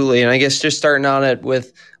 absolutely. And I guess just starting on it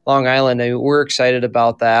with Long Island, we're excited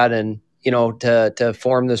about that, and to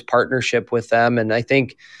form this partnership with them. And I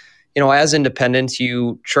think as independents,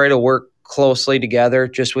 you try to work closely together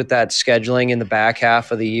just with that scheduling in the back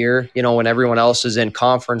half of the year. When everyone else is in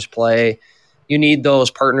conference play, you need those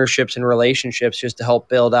partnerships and relationships just to help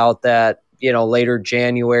build out that later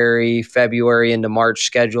January, February into March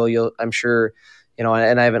schedule. I'm sure, and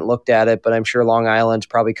I haven't looked at it, but I'm sure Long Island's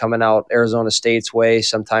probably coming out Arizona State's way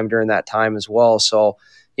sometime during that time as well. So,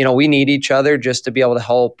 we need each other just to be able to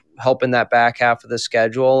help in that back half of the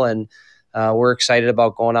schedule. And we're excited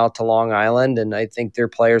about going out to Long Island, and I think their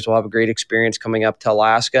players will have a great experience coming up to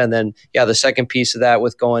Alaska. And then, the second piece of that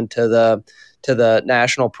with going to the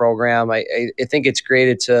national program, I think it's great.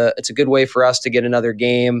 It's a good way for us to get another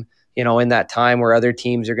game, in that time where other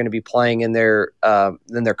teams are going to be playing in their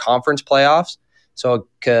conference playoffs. So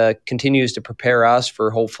it continues to prepare us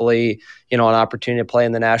for hopefully, an opportunity to play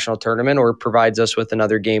in the national tournament, or provides us with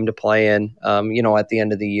another game to play in, at the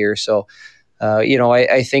end of the year. So,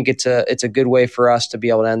 I think it's a good way for us to be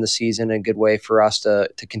able to end the season, and a good way for us to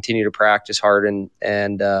continue to practice hard and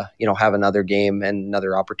have another game and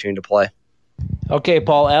another opportunity to play. Okay,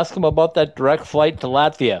 Paul, ask him about that direct flight to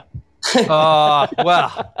Latvia. Well,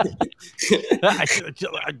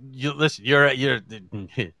 listen,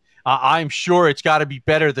 I'm sure it's got to be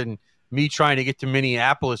better than me trying to get to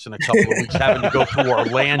Minneapolis in a couple of weeks, having to go through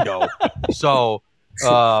Orlando. So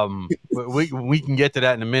we can get to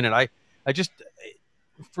that in a minute. I just,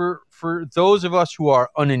 for those of us who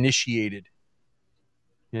are uninitiated,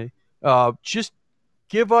 okay, just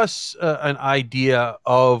give us an idea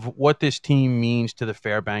of what this team means to the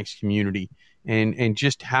Fairbanks community, and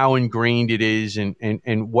just how ingrained it is,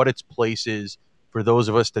 and what its place is for those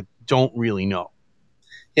of us that don't really know.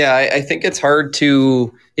 Yeah, I think it's hard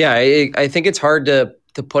to. Yeah, I think it's hard to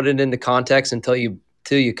put it into context until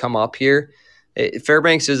you come up here.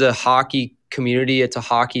 Fairbanks is a hockey community. It's a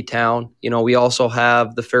hockey town. We also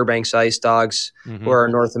have the Fairbanks Ice Dogs, who are our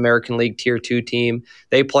North American League Tier 2 team.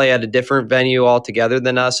 They play at a different venue altogether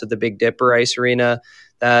than us, at the Big Dipper Ice Arena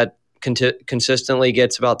that consistently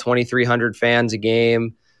gets about 2,300 fans a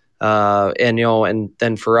game. And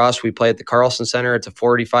then for us, we play at the Carlson Center. It's a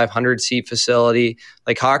 4,500 seat facility.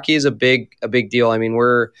 Like, hockey is a big deal. I mean,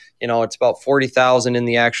 we're, it's about 40,000 in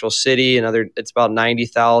the actual city, it's about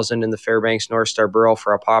 90,000 in the Fairbanks North Star Borough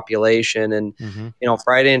for our population. And,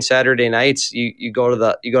 Friday and Saturday nights, you go to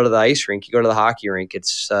the ice rink, you go to the hockey rink.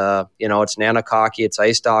 It's, it's Nanook hockey, it's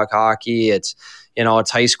Ice Dog hockey, it's,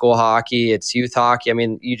 it's high school hockey, it's youth hockey. I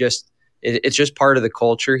mean, it's just part of the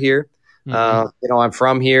culture here. I'm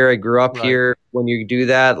from here. I grew up here. When you do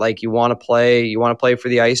that, like, you want to play for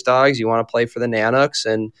the Ice Dogs, you want to play for the Nanooks,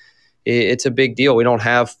 and it's a big deal. We don't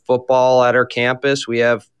have football at our campus. We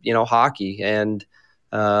have, hockey, and,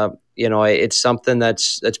 it's something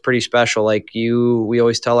that's pretty special. Like, we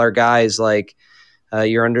always tell our guys, like,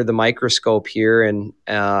 you're under the microscope here. And,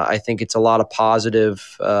 I think it's a lot of positive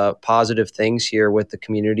things here with the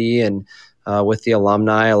community, and, with the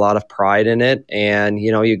alumni, a lot of pride in it. And,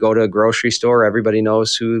 you go to a grocery store, everybody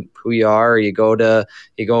knows who you are. You go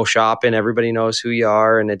shopping, everybody knows who you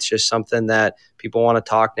are. And it's just something that people want to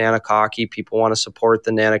talk Nanook hockey. People want to support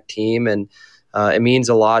the Nanook team. And it means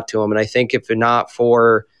a lot to them. And I think if not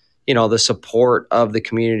for, the support of the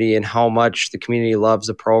community and how much the community loves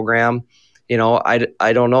the program, I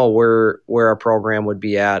don't know where our program would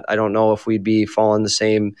be at. I don't know if we'd be following the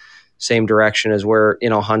same direction as where,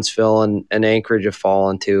 Huntsville and Anchorage have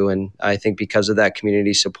fallen to. And I think because of that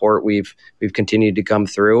community support, we've continued to come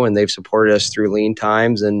through, and they've supported us through lean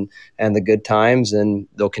times and the good times, and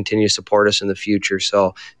they'll continue to support us in the future. So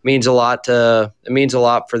it means a lot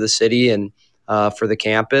for the city and for the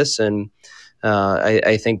campus. And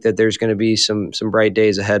I think that there's going to be some bright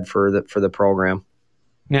days ahead for the program.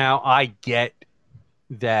 Now, I get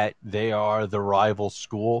that they are the rival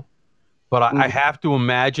school, but I have to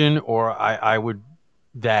imagine, or I would,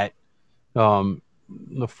 that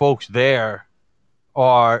the folks there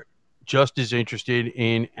are just as interested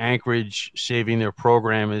in Anchorage saving their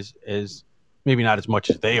program as maybe not as much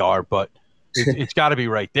as they are, but it's got to be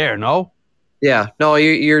right there, no? Yeah, no,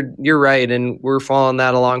 you're right, and we're following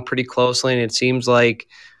that along pretty closely. And it seems like,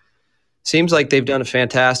 Seems like they've done a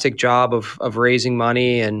fantastic job of raising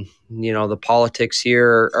money, and the politics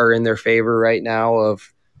here are in their favor right now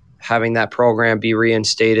of having that program be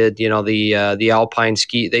reinstated. The alpine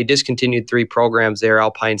ski, they discontinued 3 programs there,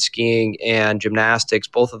 alpine skiing and gymnastics.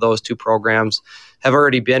 Both of those 2 programs have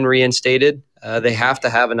already been reinstated. They have to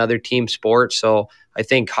have another team sport, so I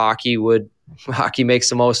think hockey makes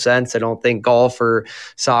the most sense. I don't think golf or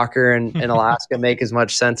soccer and Alaska make as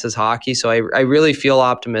much sense as hockey. So I really feel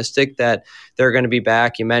optimistic that they're going to be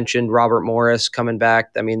back. You mentioned Robert Morris coming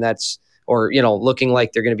back. I mean, looking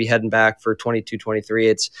like they're going to be heading back for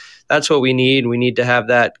 22-23. That's what we need. We need to have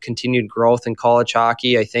that continued growth in college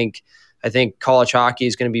hockey. I think college hockey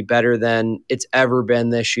is going to be better than it's ever been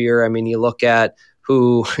this year. I mean, you look at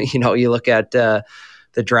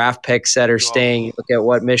the draft picks that are staying. You look at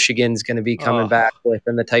what Michigan's going to be coming back with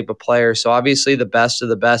and the type of players. So obviously the best of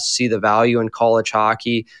the best see the value in college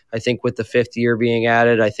hockey. I think with the 5th year being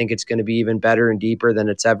added, I think it's going to be even better and deeper than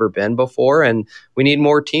it's ever been before. And we need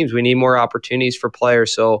more teams. We need more opportunities for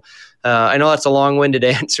players. So I know that's a long-winded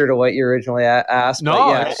answer to what you originally asked. No,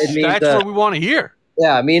 but that's what we want to hear.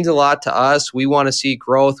 Yeah, it means a lot to us. We want to see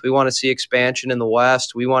growth. We want to see expansion in the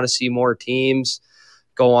West. We want to see more teams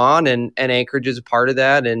go on, and Anchorage is a part of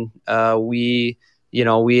that. And we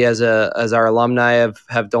as our alumni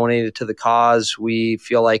have donated to the cause. We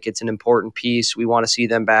feel like it's an important piece. We want to see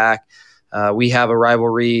them back. We have a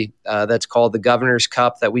rivalry that's called the Governor's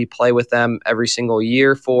Cup that we play with them every single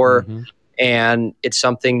year for, and it's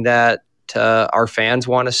something that our fans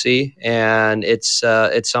want to see, and it's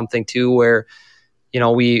something too where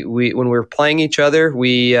we when we're playing each other,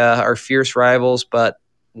 we are fierce rivals, but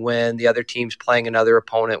when the other team's playing another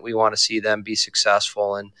opponent, we want to see them be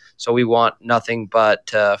successful. And so we want nothing but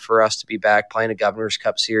for us to be back playing a Governor's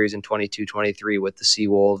Cup series in 22-23 with the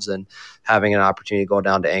Seawolves and having an opportunity to go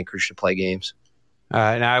down to Anchorage to play games.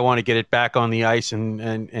 Now I want to get it back on the ice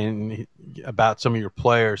and about some of your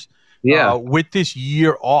players. Yeah. With this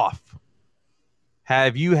year off,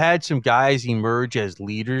 have you had some guys emerge as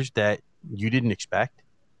leaders that you didn't expect?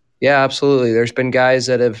 Yeah, absolutely. There's been guys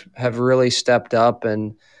that have really stepped up,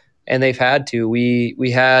 and they've had to. We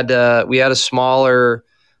had a smaller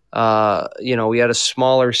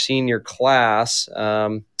senior class.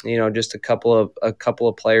 Just a couple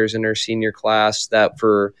of players in our senior class that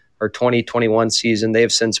for our 2021 season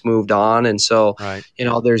they've since moved on, and so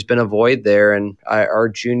there's been a void there, and our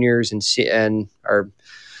juniors and our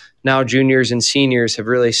now juniors and seniors have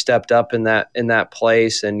really stepped up in that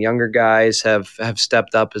place, and younger guys have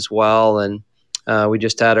stepped up as well. And we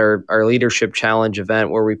just had our leadership challenge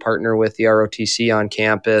event where we partner with the ROTC on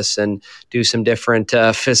campus and do some different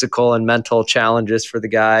physical and mental challenges for the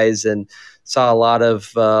guys, and saw a lot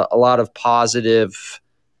of positive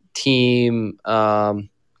team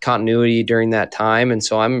continuity during that time. And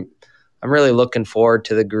so I'm really looking forward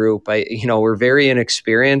to the group. We're very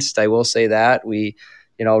inexperienced. I will say that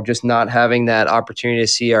just not having that opportunity to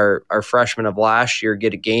see our freshmen of last year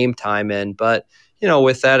get a game time in. But,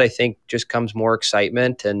 with that, I think just comes more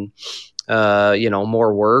excitement and,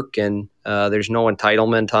 more work. And there's no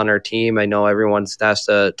entitlement on our team. I know everyone has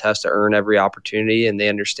to earn every opportunity, and they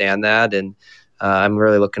understand that. And I'm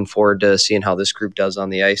really looking forward to seeing how this group does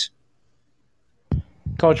on the ice.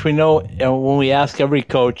 Coach, we know when we ask every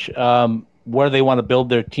coach where they want to build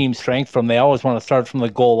their team strength from, they always want to start from the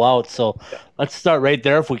goal out. So let's start right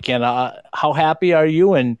there if we can. How happy are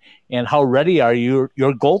you, and how ready are your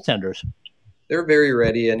goaltenders? They're very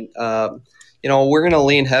ready, and we're going to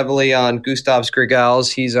lean heavily on Gustav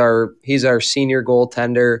Skrigals. He's our senior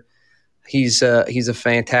goaltender. He's a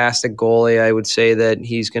fantastic goalie. I would say that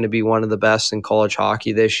he's going to be one of the best in college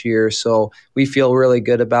hockey this year. So we feel really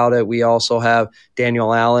good about it. We also have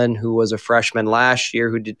Daniel Allen, who was a freshman last year,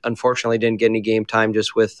 who unfortunately didn't get any game time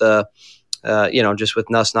just with us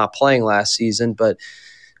not playing last season. But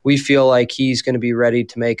we feel like he's going to be ready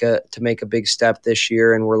to make a big step this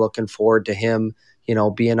year, and we're looking forward to him,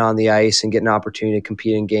 being on the ice and getting an opportunity to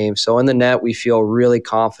compete in games. So in the net, we feel really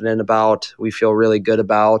confident about. We feel really good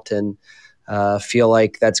about, and feel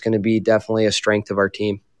like that's going to be definitely a strength of our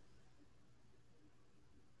team.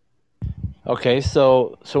 Okay,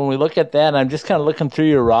 so when we look at that, I'm just kind of looking through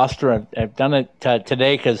your roster. I've done it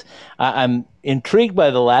today because I'm intrigued by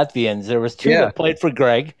the Latvians. There was 2 that played for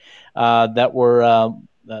Greg that were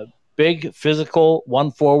big, physical,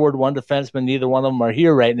 one forward, one defenseman. Neither one of them are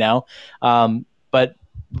here right now. But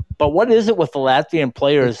what is it with the Latvian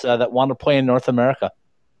players that want to play in North America?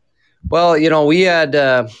 Well, we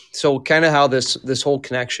had so kind of how this whole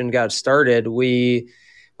connection got started. We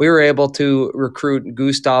were able to recruit.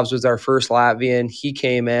 Gustavs was our first Latvian. He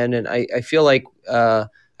came in, and I feel like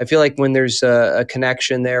I feel like when there's a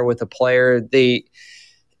connection there with a player, they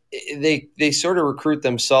sort of recruit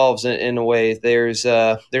themselves in a way. There's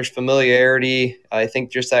familiarity. I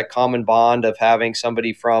think just that common bond of having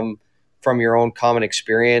somebody from your own common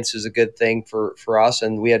experience is a good thing for us.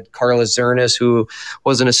 And we had Carlos Zernis, who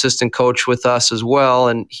was an assistant coach with us as well,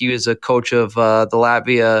 and he was a coach of the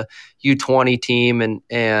Latvia U20 team and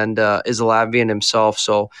is a Latvian himself.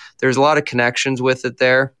 So there's a lot of connections with it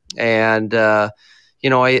there, and I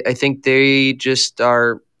think they just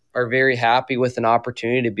are very happy with an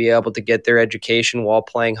opportunity to be able to get their education while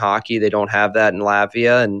playing hockey. They don't have that in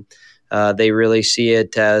Latvia, and they really see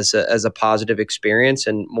it as a positive experience.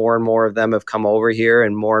 And more of them have come over here,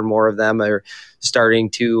 and more of them are starting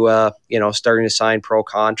to sign pro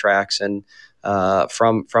contracts and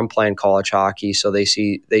from playing college hockey. So they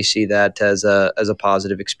see that as a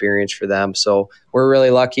positive experience for them. So we're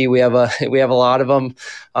really lucky. We have a lot of them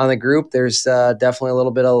on the group. There's definitely a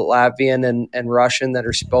little bit of Latvian and Russian that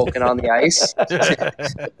are spoken on the ice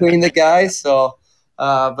between the guys. So,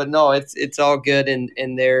 but no, it's all good.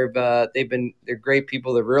 And they're great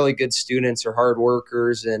people. They're really good students. They're hard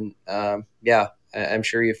workers. And I'm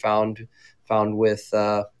sure you found with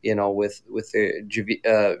Javito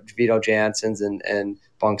Janssens and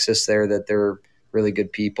Bunksys there that they're really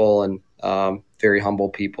good people and very humble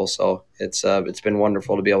people. So it's been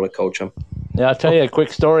wonderful to be able to coach them. Yeah, I'll tell you a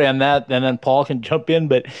quick story on that, and then Paul can jump in.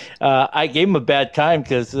 But I gave him a bad time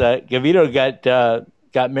because Javito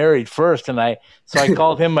got married first, and I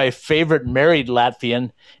called him my favorite married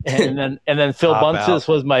Latvian, and then Phil Bunksys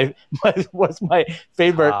was my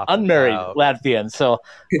favorite unmarried Latvian. So,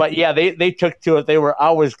 but yeah, they took to it. They were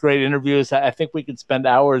always great interviews. I think we could spend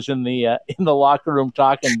hours in the locker room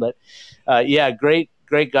talking. But great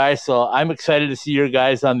guys. So I'm excited to see your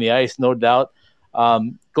guys on the ice, no doubt.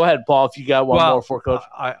 Go ahead, Paul, if you got one more for Coach.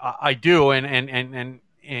 I do, and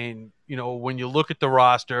when you look at the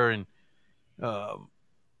roster and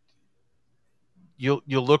you'll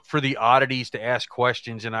look for the oddities to ask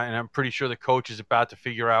questions, and I'm pretty sure the coach is about to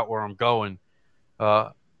figure out where I'm going.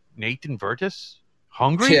 Nathan Virtus,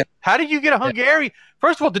 Hungary? Yeah. How did you get a Hungary?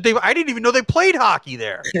 First of all, I didn't even know they played hockey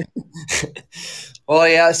there. Well,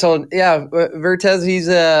 yeah. So yeah, Virtus, he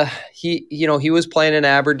was playing in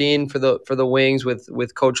Aberdeen for the Wings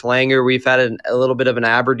with Coach Langer. We've had a little bit of an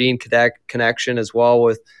Aberdeen connection as well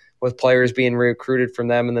with players being recruited from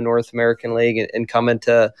them in the North American League and coming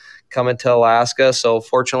to Alaska. So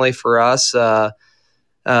fortunately for us,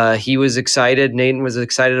 he was excited. Nathan was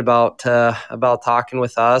excited about talking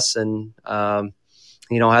with us, and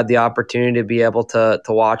had the opportunity to be able to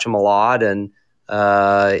watch him a lot. And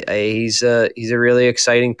he's a really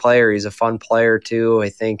exciting player. He's a fun player too. I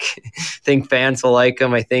think fans will like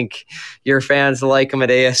him. I think your fans will like him at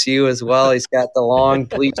ASU as well. He's got the long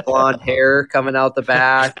bleach blonde hair coming out the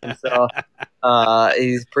back, and so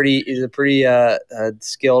he's a pretty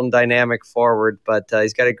skilled and dynamic forward. But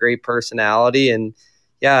he's got a great personality. And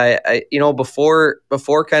yeah, before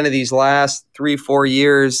kind of these last 3-4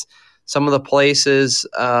 years, some of the places,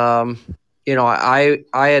 I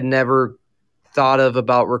had never thought of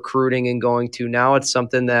about recruiting and going to. Now it's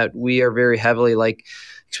something that we are very heavily, like,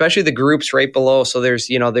 especially the groups right below. So there's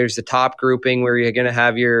the top grouping where you're going to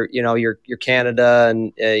have your Canada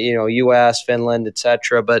and US, Finland,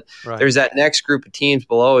 etc. But right. There's that next group of teams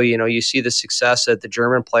below. You see the success that the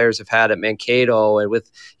German players have had at Mankato and with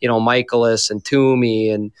Michaelis and Toomey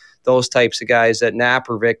and those types of guys at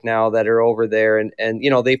Napervik now that are over there, and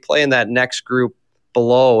they play in that next group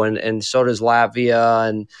below, and so does Latvia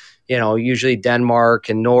and usually Denmark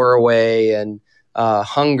and Norway and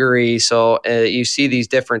Hungary. So you see these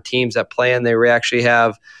different teams that play, and they actually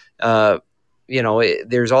have,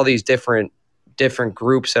 there's all these different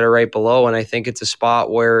groups that are right below. And I think it's a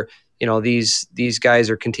spot where, these guys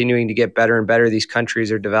are continuing to get better and better. These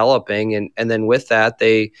countries are developing. And then with that,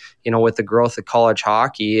 they, with the growth of college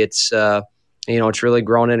hockey, it's really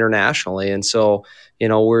grown internationally. And so,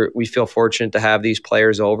 we feel fortunate to have these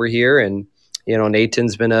players over here. And,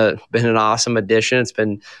 Nathan's been an awesome addition. It's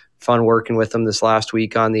been fun working with him this last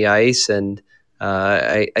week on the ice. And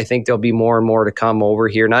I think there'll be more and more to come over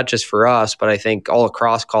here, not just for us, but I think all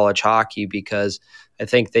across college hockey, because I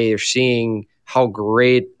think they are seeing how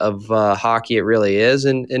great of hockey it really is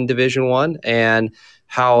in Division I, and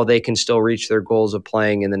how they can still reach their goals of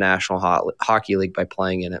playing in the National Hockey League by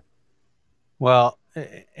playing in it. Well,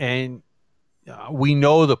 and we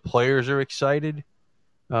know the players are excited.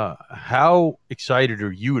 How excited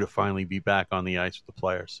are you to finally be back on the ice with the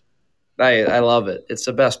players? I love it. It's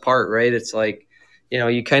the best part, right? It's like,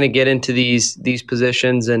 you kind of get into these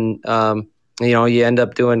positions, and you end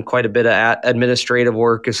up doing quite a bit of administrative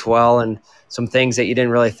work as well, and some things that you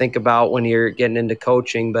didn't really think about when you're getting into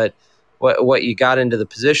coaching. But what you got into the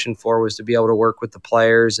position for was to be able to work with the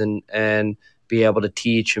players and be able to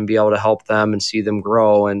teach and be able to help them and see them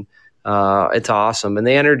grow. And it's awesome. And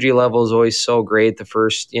the energy level is always so great. The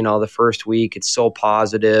first week, it's so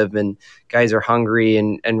positive, and guys are hungry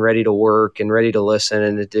and ready to work and ready to listen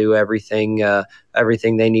and to do everything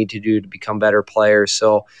they need to do to become better players.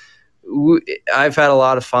 So I've had a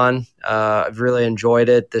lot of fun. I've really enjoyed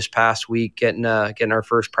it this past week, getting our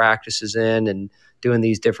first practices in and doing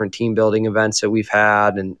these different team building events that we've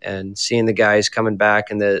had, and seeing the guys coming back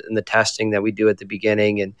and the testing that we do at the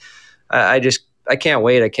beginning. And I can't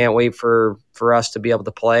wait. I can't wait for us to be able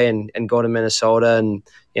to play and go to Minnesota, and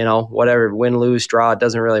whatever, win, lose, draw, it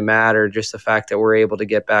doesn't really matter. Just the fact that we're able to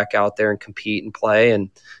get back out there and compete and play and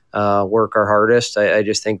work our hardest. I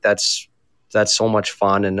just think that's so much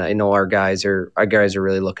fun, and I know our guys are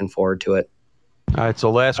really looking forward to it. All right.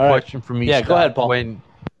 So last question for me. Yeah, Scott, go ahead, Paul.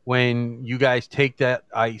 When you guys take that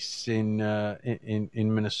ice in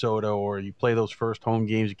Minnesota, or you play those first home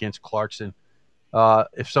games against Clarkson,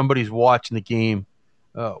 if somebody's watching the game,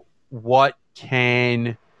 what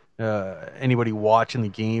can anybody watching the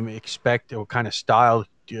game expect? What kind of style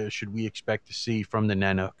should we expect to see from the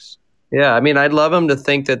Nanooks? Yeah, I mean, I'd love them to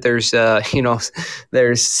think that there's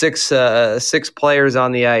six players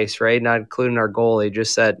on the ice, right? Not including our goalie.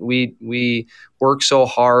 Just that we work so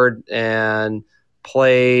hard and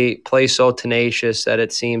play so tenacious that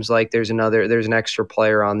it seems like there's an extra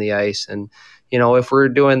player on the ice. And if we're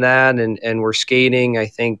doing that and we're skating, I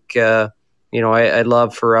think I'd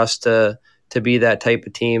love for us to be that type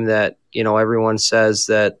of team that everyone says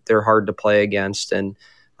that they're hard to play against. And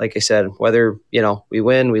like I said, whether we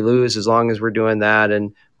win, we lose, as long as we're doing that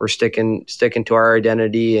and we're sticking to our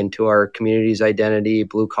identity and to our community's identity,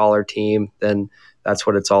 blue collar team, then that's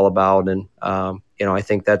what it's all about. And I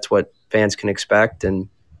think that's what fans can expect, and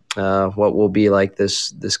what will be like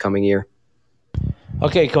this coming year.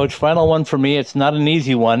 Okay, Coach, final one for me. It's not an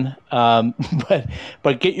easy one,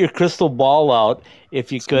 but get your crystal ball out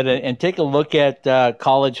if you could, and take a look at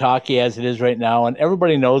college hockey as it is right now. And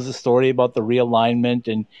everybody knows the story about the realignment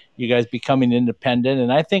and you guys becoming independent.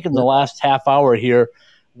 And I think in the last half hour here,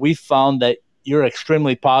 we found that you're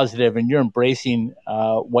extremely positive and you're embracing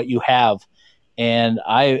what you have. And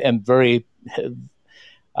I am very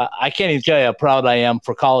I can't even tell you how proud I am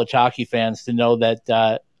for college hockey fans to know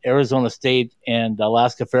that Arizona State and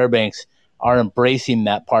Alaska Fairbanks are embracing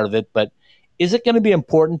that part of it. But is it going to be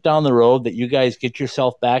important down the road that you guys get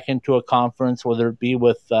yourself back into a conference, whether it be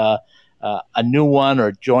with a new one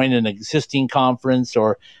or join an existing conference,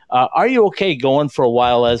 or are you okay going for a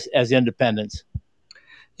while as independents?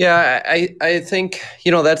 Yeah, I think,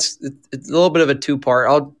 that's a little bit of a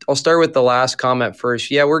two-part. I'll start with the last comment first.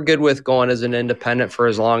 Yeah, we're good with going as an independent for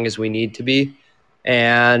as long as we need to be.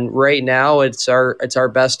 And right now it's our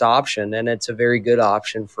best option, and it's a very good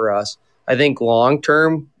option for us. I think long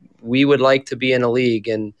term we would like to be in a league,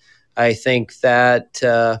 and I think that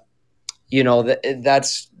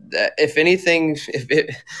that's if anything,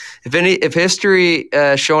 if history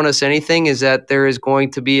shown us anything, is that there is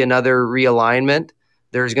going to be another realignment.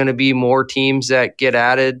 There's going to be more teams that get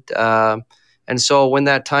added, and so when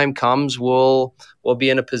that time comes, we'll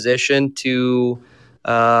be in a position to.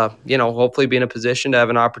 Hopefully be in a position to have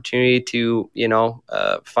an opportunity to,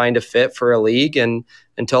 find a fit for a league. And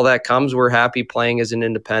until that comes, we're happy playing as an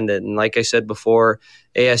independent. And like I said before,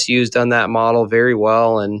 ASU's done that model very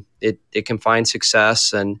well, and it can find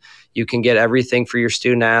success, and you can get everything for your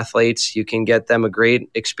student athletes. You can get them a great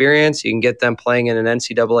experience. You can get them playing in an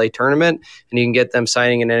NCAA tournament, and you can get them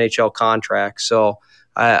signing an NHL contract. So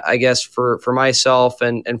I guess for myself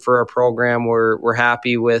and for our program, we're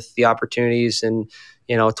happy with the opportunities and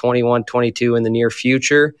 21, 22 in the near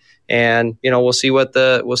future, and we'll see what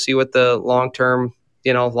the long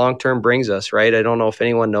term brings us. Right? I don't know if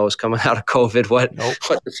anyone knows coming out of COVID what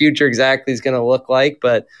the future exactly is going to look like,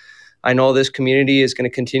 but I know this community is going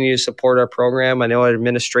to continue to support our program. I know our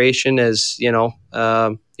administration is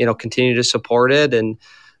continue to support it, and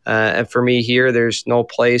for me here, there's no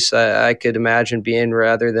place I could imagine being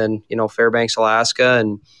rather than Fairbanks, Alaska,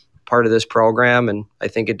 and part of this program. And I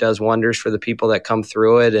think it does wonders for the people that come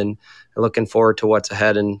through it, and looking forward to what's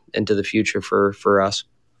ahead and into the future for us.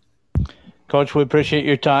 Coach, we appreciate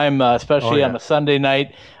your time, especially on a Sunday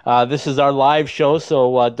night. This is our live show,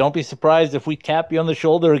 so don't be surprised if we tap you on the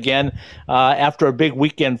shoulder again after a big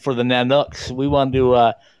weekend for the Nanooks. We want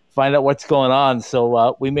to find out what's going on,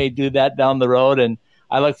 so we may do that down the road. And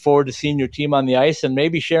I look forward to seeing your team on the ice and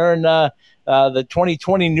maybe sharing the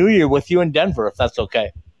 2020 New Year with you in Denver, if that's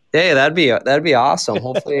okay. Hey, that'd be awesome.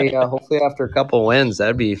 Hopefully after a couple wins,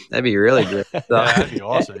 that'd be really great. So. Yeah, that'd be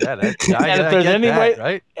awesome. Yeah, and if there's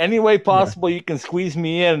any way possible you can squeeze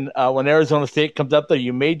me in when Arizona State comes up there,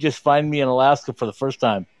 you may just find me in Alaska for the first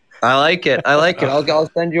time. I like it. I'll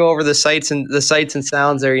send you over the sights and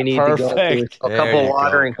sounds there you need to go to. A couple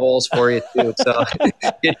watering holes for you too. So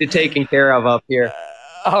get you taken care of up here.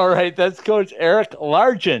 All right, that's Coach Eric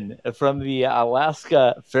Largen from the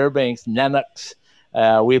Alaska Fairbanks Nanooks.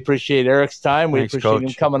 We appreciate Eric's time. We appreciate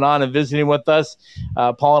him coming on and visiting with us.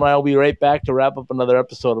 Paul and I will be right back to wrap up another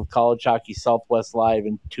episode of College Hockey Southwest Live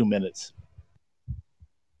in 2 minutes.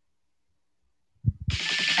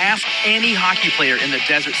 Ask any hockey player in the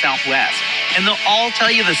Desert Southwest, and they'll all tell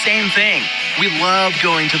you the same thing. We love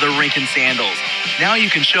going to the rink in sandals. Now you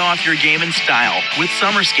can show off your game in style with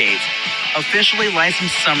summer skates. Officially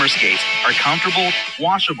licensed summer skates are comfortable,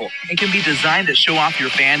 washable, and can be designed to show off your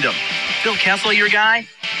fandom. Phil Kessel your guy?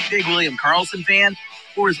 Big William Karlsson fan?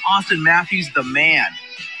 Or is Austin Matthews the man?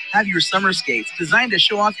 Have your summer skates designed to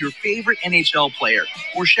show off your favorite NHL player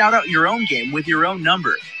or shout out your own game with your own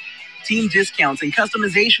number. Team discounts and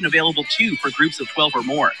customization available too for groups of 12 or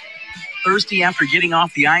more. Thirsty after getting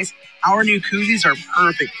off the ice? Our new koozies are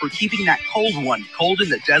perfect for keeping that cold one cold in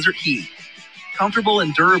the desert heat. Comfortable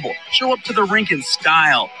and durable, show up to the rink in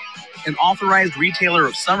style. An authorized retailer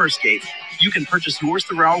of summer skates, you can purchase yours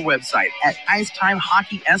through our website at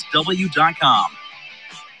IcetimeHockeySW.com.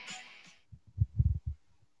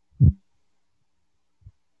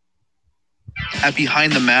 At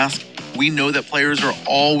Behind the Mask, we know that players are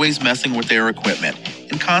always messing with their equipment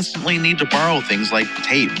and constantly need to borrow things like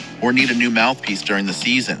tape or need a new mouthpiece during the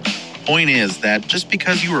season. Point is that just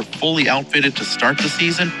because you are fully outfitted to start the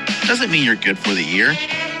season doesn't mean you're good for the year.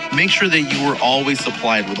 Make sure that you are always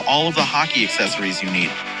supplied with all of the hockey accessories you need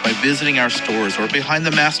by visiting our stores or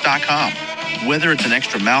behindthemask.com. Whether it's an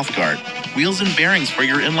extra mouth guard, wheels and bearings for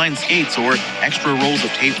your inline skates, or extra rolls of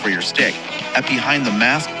tape for your stick, at Behind the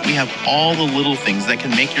Mask, we have all the little things that can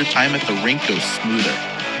make your time at the rink go smoother.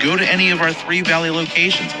 Go to any of our 3 Valley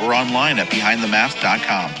locations or online at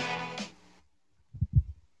behindthemask.com.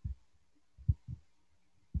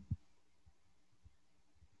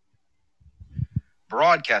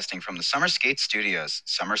 Broadcasting from the Summer Skates Studios,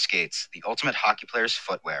 Summer Skates, the ultimate hockey player's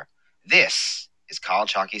footwear. This is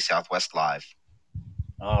College Hockey Southwest Live.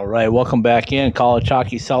 All right, welcome back in College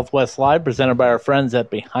Hockey Southwest Live, presented by our friends at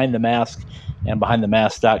Behind the Mask and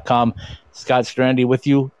BehindTheMask.com. Scott Strandy with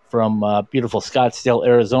you from beautiful Scottsdale,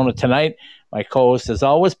 Arizona tonight. My co-host, as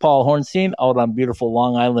always, Paul Hornstein, out on beautiful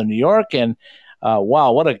Long Island, New York. And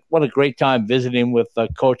wow, what a great time visiting with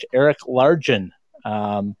Coach Eric Largen.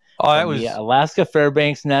 The Alaska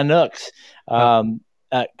Fairbanks Nanooks.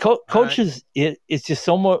 Coach is just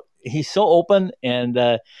so much. He's so open, and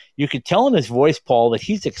you could tell in his voice, Paul, that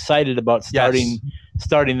he's excited about starting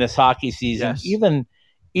this hockey season,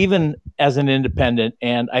 even as an independent.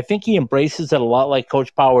 And I think he embraces it a lot like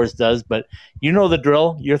Coach Powers does. But you know the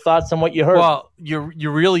drill. Your thoughts on what you heard? Well,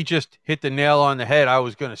 you really just hit the nail on the head. I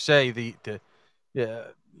was going to say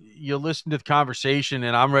you listen to the conversation,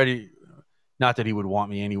 and I'm ready. Not that he would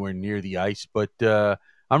want me anywhere near the ice, but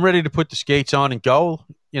I'm ready to put the skates on and go.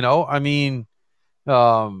 You know, I mean,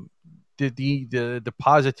 the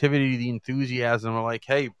positivity, the enthusiasm are like,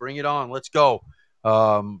 hey, bring it on, let's go.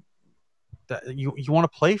 You want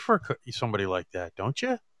to play for somebody like that, don't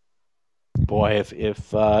you? Boy,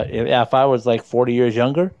 if I was like 40 years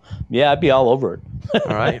younger, yeah, I'd be all over it.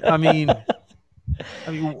 All right, I mean,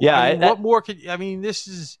 what more could? I mean, this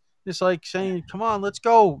is like saying, come on, let's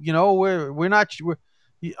go. You know, we're not.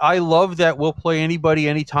 I love that we'll play anybody,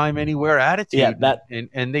 anytime, anywhere attitude. Yeah,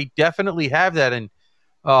 and they definitely have that. And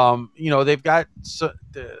they've got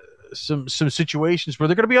some situations where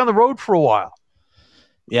they're going to be on the road for a while.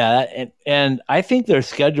 Yeah, and I think their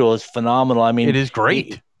schedule is phenomenal. I mean, it is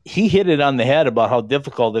great. He hit it on the head about how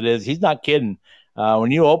difficult it is. He's not kidding.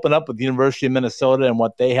 When you open up with the University of Minnesota and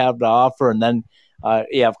what they have to offer, and then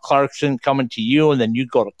you have Clarkson coming to you, and then you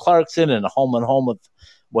go to Clarkson and home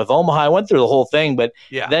with Omaha. I went through the whole thing, but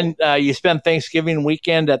then you spend Thanksgiving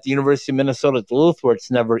weekend at the University of Minnesota Duluth, where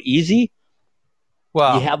it's never easy.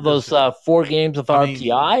 Well, you have those 4 games with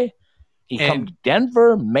RTI. You come to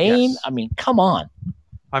Denver, Maine. Yes. I mean, come on.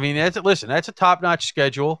 I mean, that's a top-notch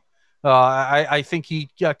schedule. I think he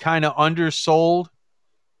kind of undersold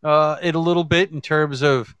it a little bit in terms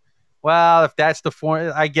of, well, if that's the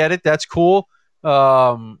form, I get it. That's cool.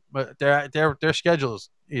 But their schedule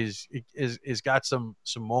is got some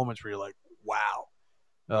moments where you're like,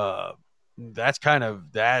 wow, that's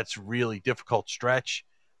really difficult stretch.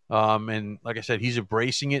 And like I said, he's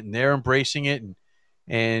embracing it, and they're embracing it, and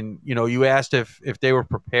And you asked if they were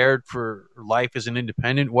prepared for life as an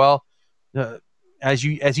independent. Well, as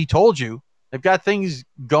he told you, they've got things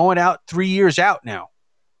going out 3 years out now.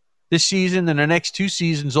 This season and the next 2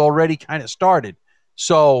 seasons already kind of started.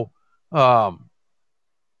 So, they're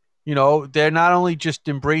not only just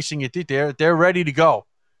embracing it; they're ready to go.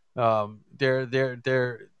 They're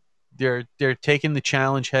taking the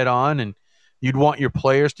challenge head on, and you'd want your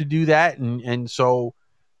players to do that. And so,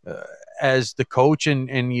 as the coach and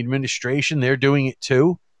the administration, they're doing it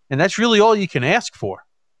too. And that's really all you can ask for.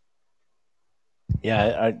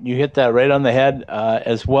 Yeah, you hit that right on the head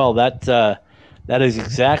as well. That is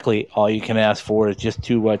exactly all you can ask for, is just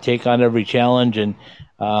to take on every challenge. And,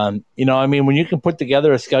 when you can put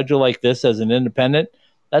together a schedule like this as an independent,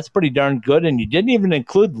 that's pretty darn good. And you didn't even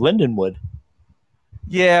include Lindenwood.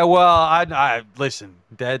 Yeah, well, I listen.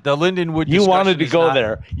 The Lindenwood. You wanted to go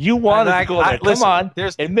there. You wanted to go there. Come on,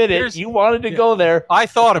 admit it. You wanted to go there. I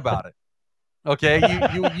thought about it. Okay,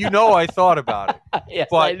 I thought about it.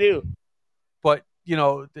 Yes, I do. But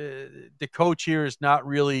the coach here is not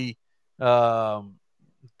really the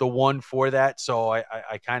one for that, so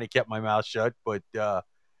I kind of kept my mouth shut. But I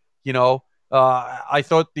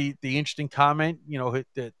thought the interesting comment,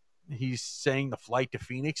 that he's saying the flight to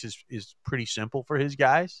Phoenix is pretty simple for his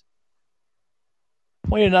guys.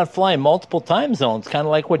 Well, you're not flying multiple time zones, kind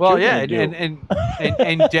of like what you're going to do.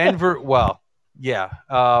 And Denver. Well, yeah.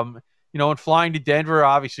 And flying to Denver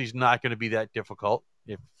obviously is not going to be that difficult.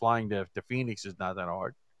 If flying to Phoenix is not that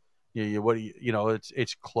hard.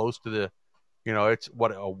 It's close to the, it's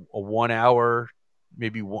what a 1 hour,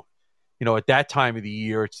 maybe one. At that time of the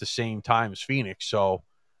year, it's the same time as Phoenix, so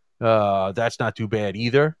that's not too bad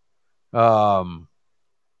either. And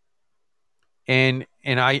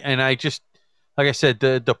I just, like I said,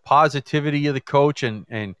 the positivity of the coach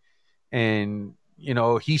and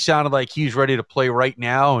he sounded like he's ready to play right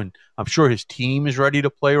now, and I'm sure his team is ready to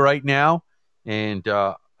play right now. And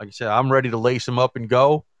like I said, I'm ready to lace him up and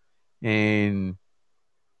go. And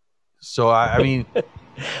so I mean, these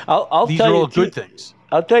are all good things.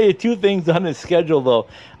 I'll tell you 2 things on his schedule, though.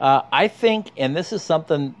 I think, and this is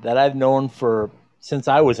something that I've known since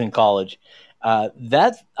I was in college,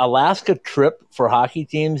 that Alaska trip for hockey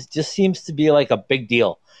teams just seems to be like a big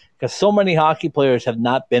deal, because so many hockey players have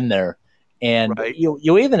not been there. And right.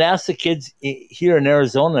 You even ask the kids here in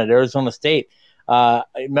Arizona, at Arizona State. I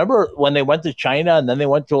remember when they went to China and then they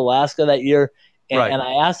went to Alaska that year. And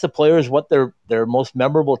I asked the players what their most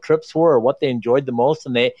memorable trips were, or what they enjoyed the most.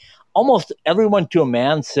 And they almost everyone to a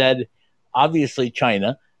man said, obviously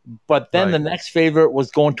China. But then the next favorite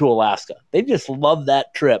was going to Alaska. They just loved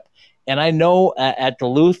that trip. And I know at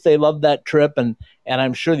Duluth they loved that trip. And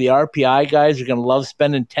I'm sure the RPI guys are going to love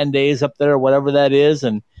spending 10 days up there, or whatever that is.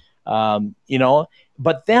 And,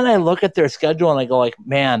 but then I look at their schedule and I go like,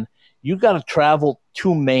 man, you got to travel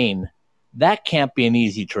to Maine. That can't be an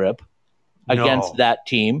easy trip against that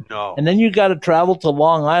team. No. And then you got to travel to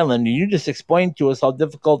Long Island. And you just explained to us how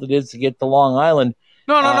difficult it is to get to Long Island.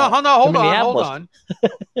 No, hold on.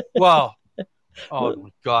 Well, oh my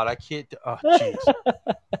God, I can't. Oh, jeez.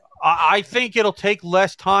 I think it'll take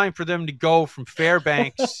less time for them to go from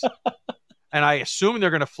Fairbanks, and I assume they're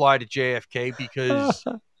going to fly to JFK, because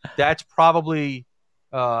that's probably,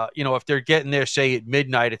 if they're getting there, say at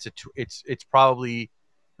midnight, it's probably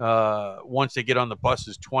once they get on the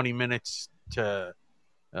buses, 20 minutes to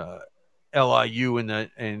LIU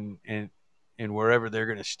and wherever they're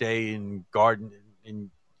going to stay in Garden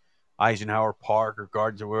in Eisenhower Park or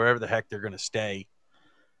Gardens or wherever the heck they're going to stay.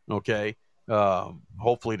 Okay.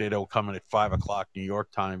 Hopefully they don't come in at 5:00 New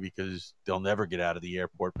York time, because they'll never get out of the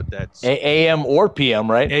airport. But that's AM or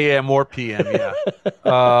PM, right? AM or PM, yeah.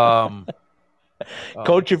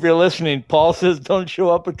 Coach, if you're listening, Paul says don't show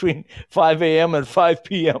up between 5 a.m. and 5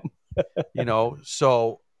 p.m.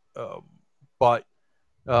 But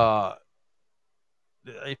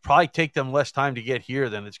it probably take them less time to get here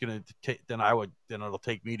than it's going to take than it'll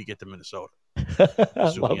take me to get to Minnesota.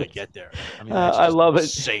 Assuming I get there. I mean, I love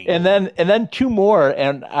insane. it. And then 2 more.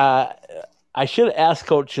 And I should ask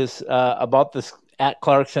coaches about this at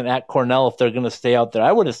Clarkson, at Cornell, if they're going to stay out there.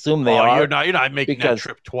 I would assume they are. You're not making that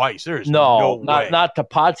trip twice. There's no way. Not to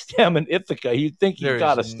Potsdam and Ithaca. You'd think you've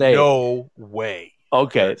got to stay. No way.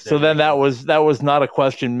 Okay, so then that was not a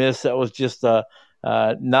question missed. That was just not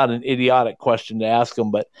an idiotic question to ask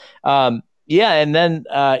them. But and then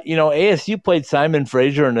ASU played Simon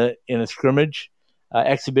Fraser in a scrimmage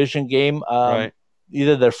exhibition game,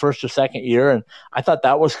 either their first or second year, and I thought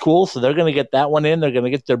that was cool. So they're going to get that one in. They're going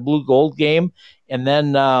to get their blue gold game, and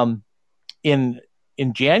then in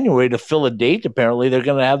in January to fill a date. Apparently, they're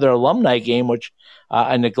going to have their alumni game, which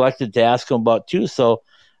I neglected to ask them about too. So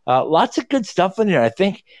lots of good stuff in there. I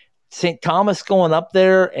think St. Thomas going up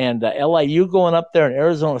there and LIU going up there and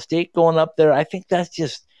Arizona State going up there. I think that's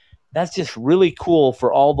just really cool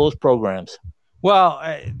for all those programs. Well,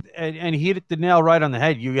 and he hit the nail right on the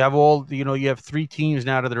head. You have you have 3 teams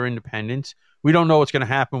now that are independents. We don't know what's going to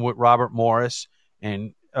happen with Robert Morris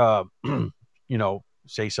and,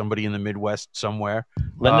 say somebody in the Midwest somewhere.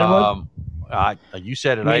 Lindenwood? You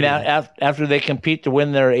said it. I mean, after they compete to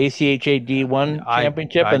win their ACHA D1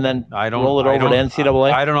 championship and then roll it over to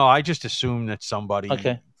NCAA? I don't know. I just assume that somebody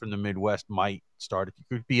from the Midwest might start it.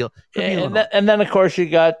 Could be and then, of course, you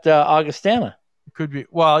got Augustana. Could be.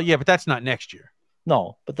 Well, yeah, but that's not next year.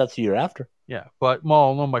 No, but that's the year after. Yeah, but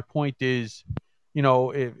my point is,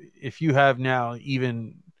 if you have now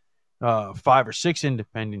even 5 or 6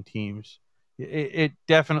 independent teams, it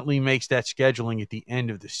definitely makes that scheduling at the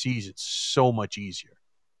end of the season so much easier.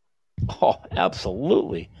 Oh,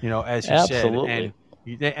 absolutely. As you said,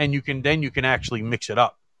 and you can actually mix it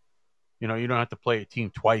up. You don't have to play a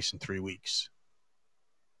team twice in 3 weeks.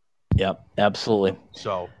 Yep, absolutely.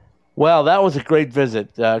 So. Well, that was a great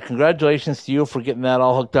visit. Congratulations to you for getting that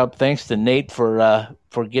all hooked up. Thanks to Nate for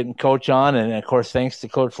getting Coach on, and of course, thanks to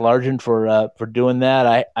Coach Largent for doing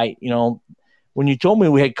that. I when you told me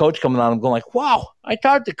we had Coach coming on, I'm going like, wow! I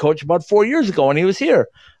talked to Coach about 4 years ago, and he was here.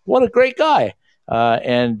 What a great guy!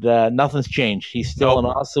 And nothing's changed. He's still an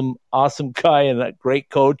awesome guy and a great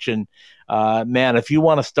coach. And man, if you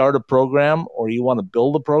want to start a program or you want to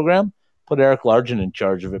build a program, put Eric Largent in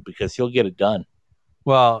charge of it because he'll get it done.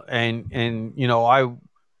 Well, and they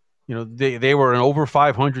were an over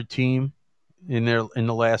 500 team in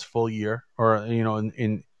the last full year, or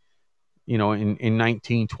in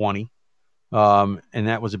 1920, and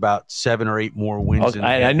that was about 7 or 8 more wins.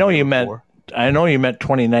 Okay, I know you meant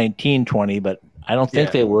 2019-20, but I don't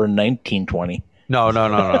think they were in 1920. No.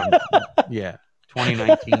 Yeah,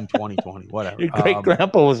 2019-2020, whatever. Your great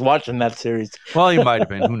grandpa was watching that series. Well, he might have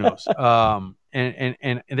been. Who knows?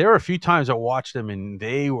 And there were a few times I watched them, and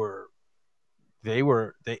they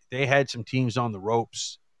had some teams on the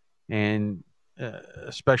ropes, and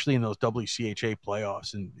especially in those WCHA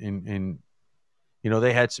playoffs, and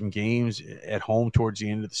they had some games at home towards the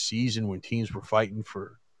end of the season when teams were fighting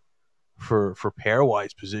for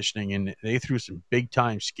pairwise positioning, and they threw some big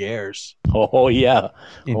time scares. Oh yeah,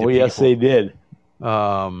 yes they did.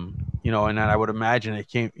 And I would imagine it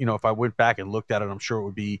came. If I went back and looked at it, I'm sure it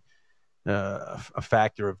would be a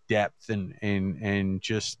factor of depth and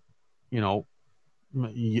just the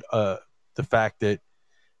fact that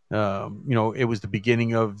it was the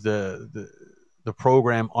beginning of the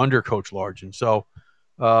program under Coach Largent. So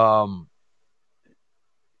we're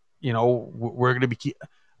going to be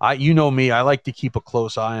me, I like to keep a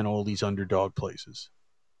close eye on all these underdog places.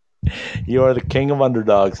 You are the king of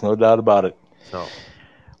underdogs, no doubt about it. So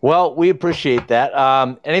well, we appreciate that.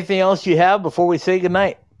 Anything else you have before we say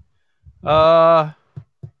goodnight?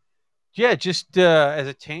 Just as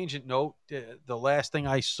a tangent note, the last thing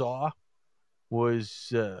I saw was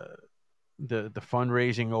the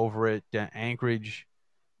fundraising over at Anchorage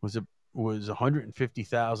was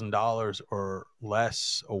 $150,000 or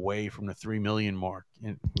less away from the $3 million mark.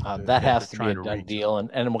 That has to be a done deal.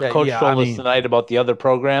 And what Coach told us tonight about the other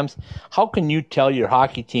programs, how can you tell your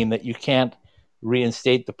hockey team that you can't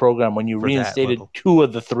reinstate the program when you reinstated 2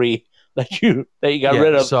 of the 3 that you got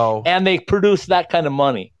rid of, and they produce that kind of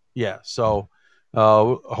money? Yeah. So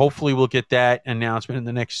hopefully we'll get that announcement in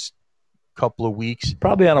the next couple of weeks.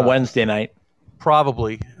 Probably on a Wednesday night.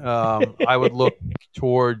 Probably. I would look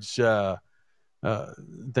towards the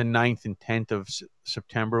 9th and 10th of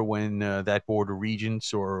September when that Board of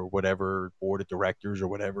Regents or whatever Board of Directors or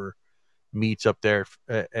whatever meets up there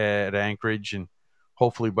at Anchorage, and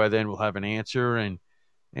hopefully by then we'll have an answer. And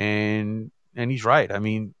he's right. I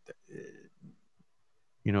mean,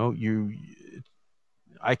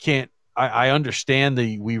 I understand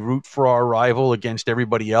we root for our rival against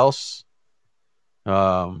everybody else.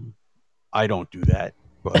 I don't do that,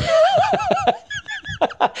 but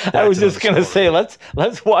I was just going to say, let's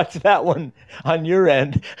watch that one on your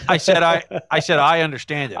end. I said I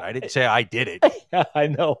understand it. I didn't say I did it. Yeah, I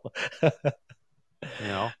know.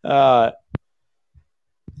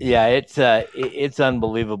 Yeah, it's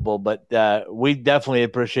unbelievable, but we definitely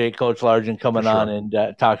appreciate Coach Largent coming on and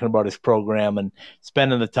talking about his program and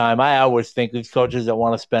spending the time. I always think these coaches that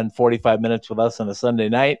want to spend 45 minutes with us on a Sunday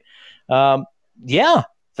night, thank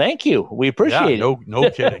you. We appreciate it. No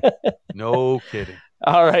kidding. No kidding.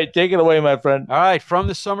 All right, take it away, my friend. All right, from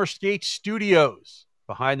the Summer Skate Studios,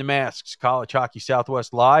 behind the masks, College Hockey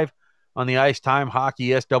Southwest Live. on the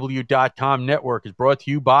IcetimeHockeySW.com network is brought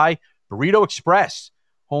to you by Burrito Express.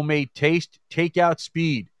 Homemade taste, takeout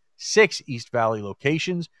speed. 6 East Valley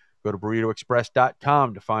locations. Go to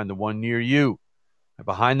burritoexpress.com to find the one near you. And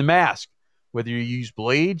Behind the Mask. Whether you use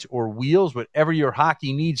blades or wheels, whatever your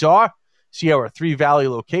hockey needs are, see our 3 Valley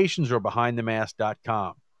locations or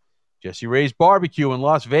behindthemask.com. Jesse Ray's Barbecue in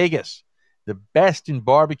Las Vegas. The best in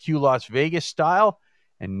barbecue Las Vegas style,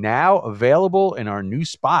 and now available in our new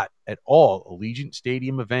spot at all Allegiant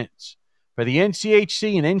Stadium events. For the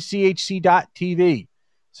NCHC and NCHC.TV,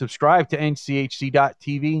 subscribe to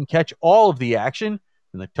NCHC.TV and catch all of the action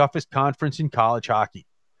in the toughest conference in college hockey.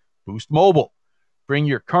 Boost Mobile. Bring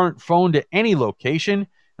your current phone to any location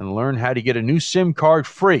and learn how to get a new SIM card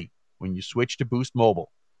free when you switch to Boost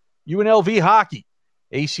Mobile. UNLV Hockey.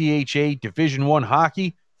 ACHA Division I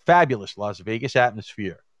Hockey. Fabulous Las Vegas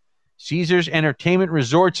atmosphere. Caesars Entertainment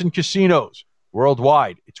Resorts and Casinos.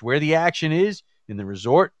 Worldwide. It's where the action is, in the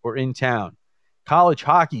resort or in town. College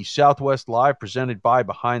Hockey Southwest Live, presented by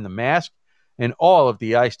Behind the Mask, and all of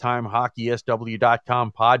the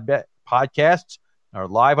IcetimeHockeySW.com podcasts are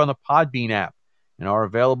live on the Podbean app and are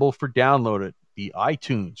available for download at the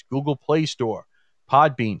iTunes, Google Play Store,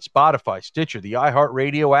 Podbean, Spotify, Stitcher, the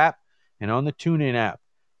iHeartRadio app, and on the TuneIn app.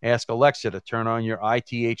 Ask Alexa to turn on your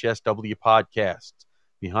ITHSW podcasts.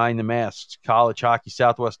 Behind the Masks, College Hockey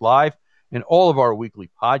Southwest Live, and all of our weekly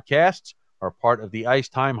podcasts are part of the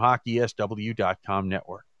IcetimeHockeySW.com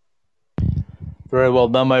network. Very well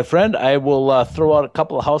done, my friend. I will throw out a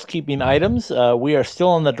couple of housekeeping items. We are still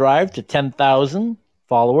on the drive to 10,000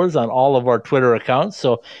 followers on all of our Twitter accounts.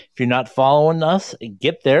 So if you're not following us,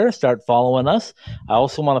 get there, start following us. I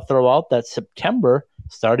also want to throw out that September,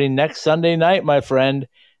 starting next Sunday night, my friend,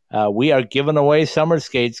 we are giving away summer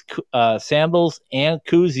skates, sandals, and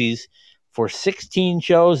koozies for 16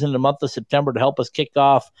 shows in the month of September to help us kick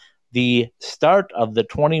off the start of the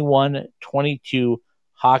 21-22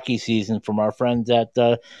 hockey season from our friends at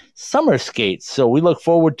Summer Skates. So we look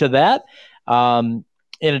forward to that. In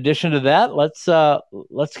addition to that, let's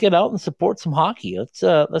get out and support some hockey. Let's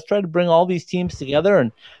try to bring all these teams together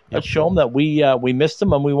and let's show them that we missed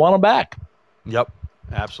them and we want them back. Yep,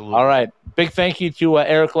 absolutely. All right. Big thank you to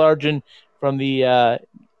Eric Largen from the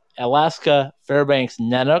Alaska Fairbanks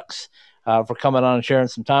Nanooks for coming on and sharing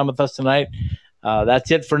some time with us tonight. That's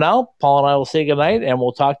it for now. Paul and I will say goodnight, and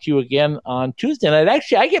we'll talk to you again on Tuesday night.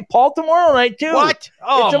 Actually, I get Paul tomorrow night, too. What?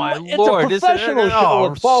 Oh, my Lord. It's a professional show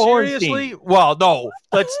with Paul seriously? Hornstein. Well, no.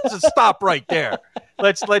 Let's just stop right there.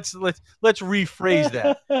 Let's rephrase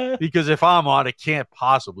that, because if I'm on, it can't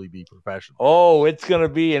possibly be professional. Oh, it's going to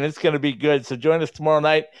be, and it's going to be good. So join us tomorrow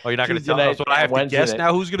night. Oh, you're not going to tell us what I have to guess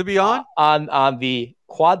now who's going to be on? On the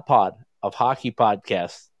Quad Pod of Hockey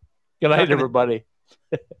Podcast. Good night, everybody.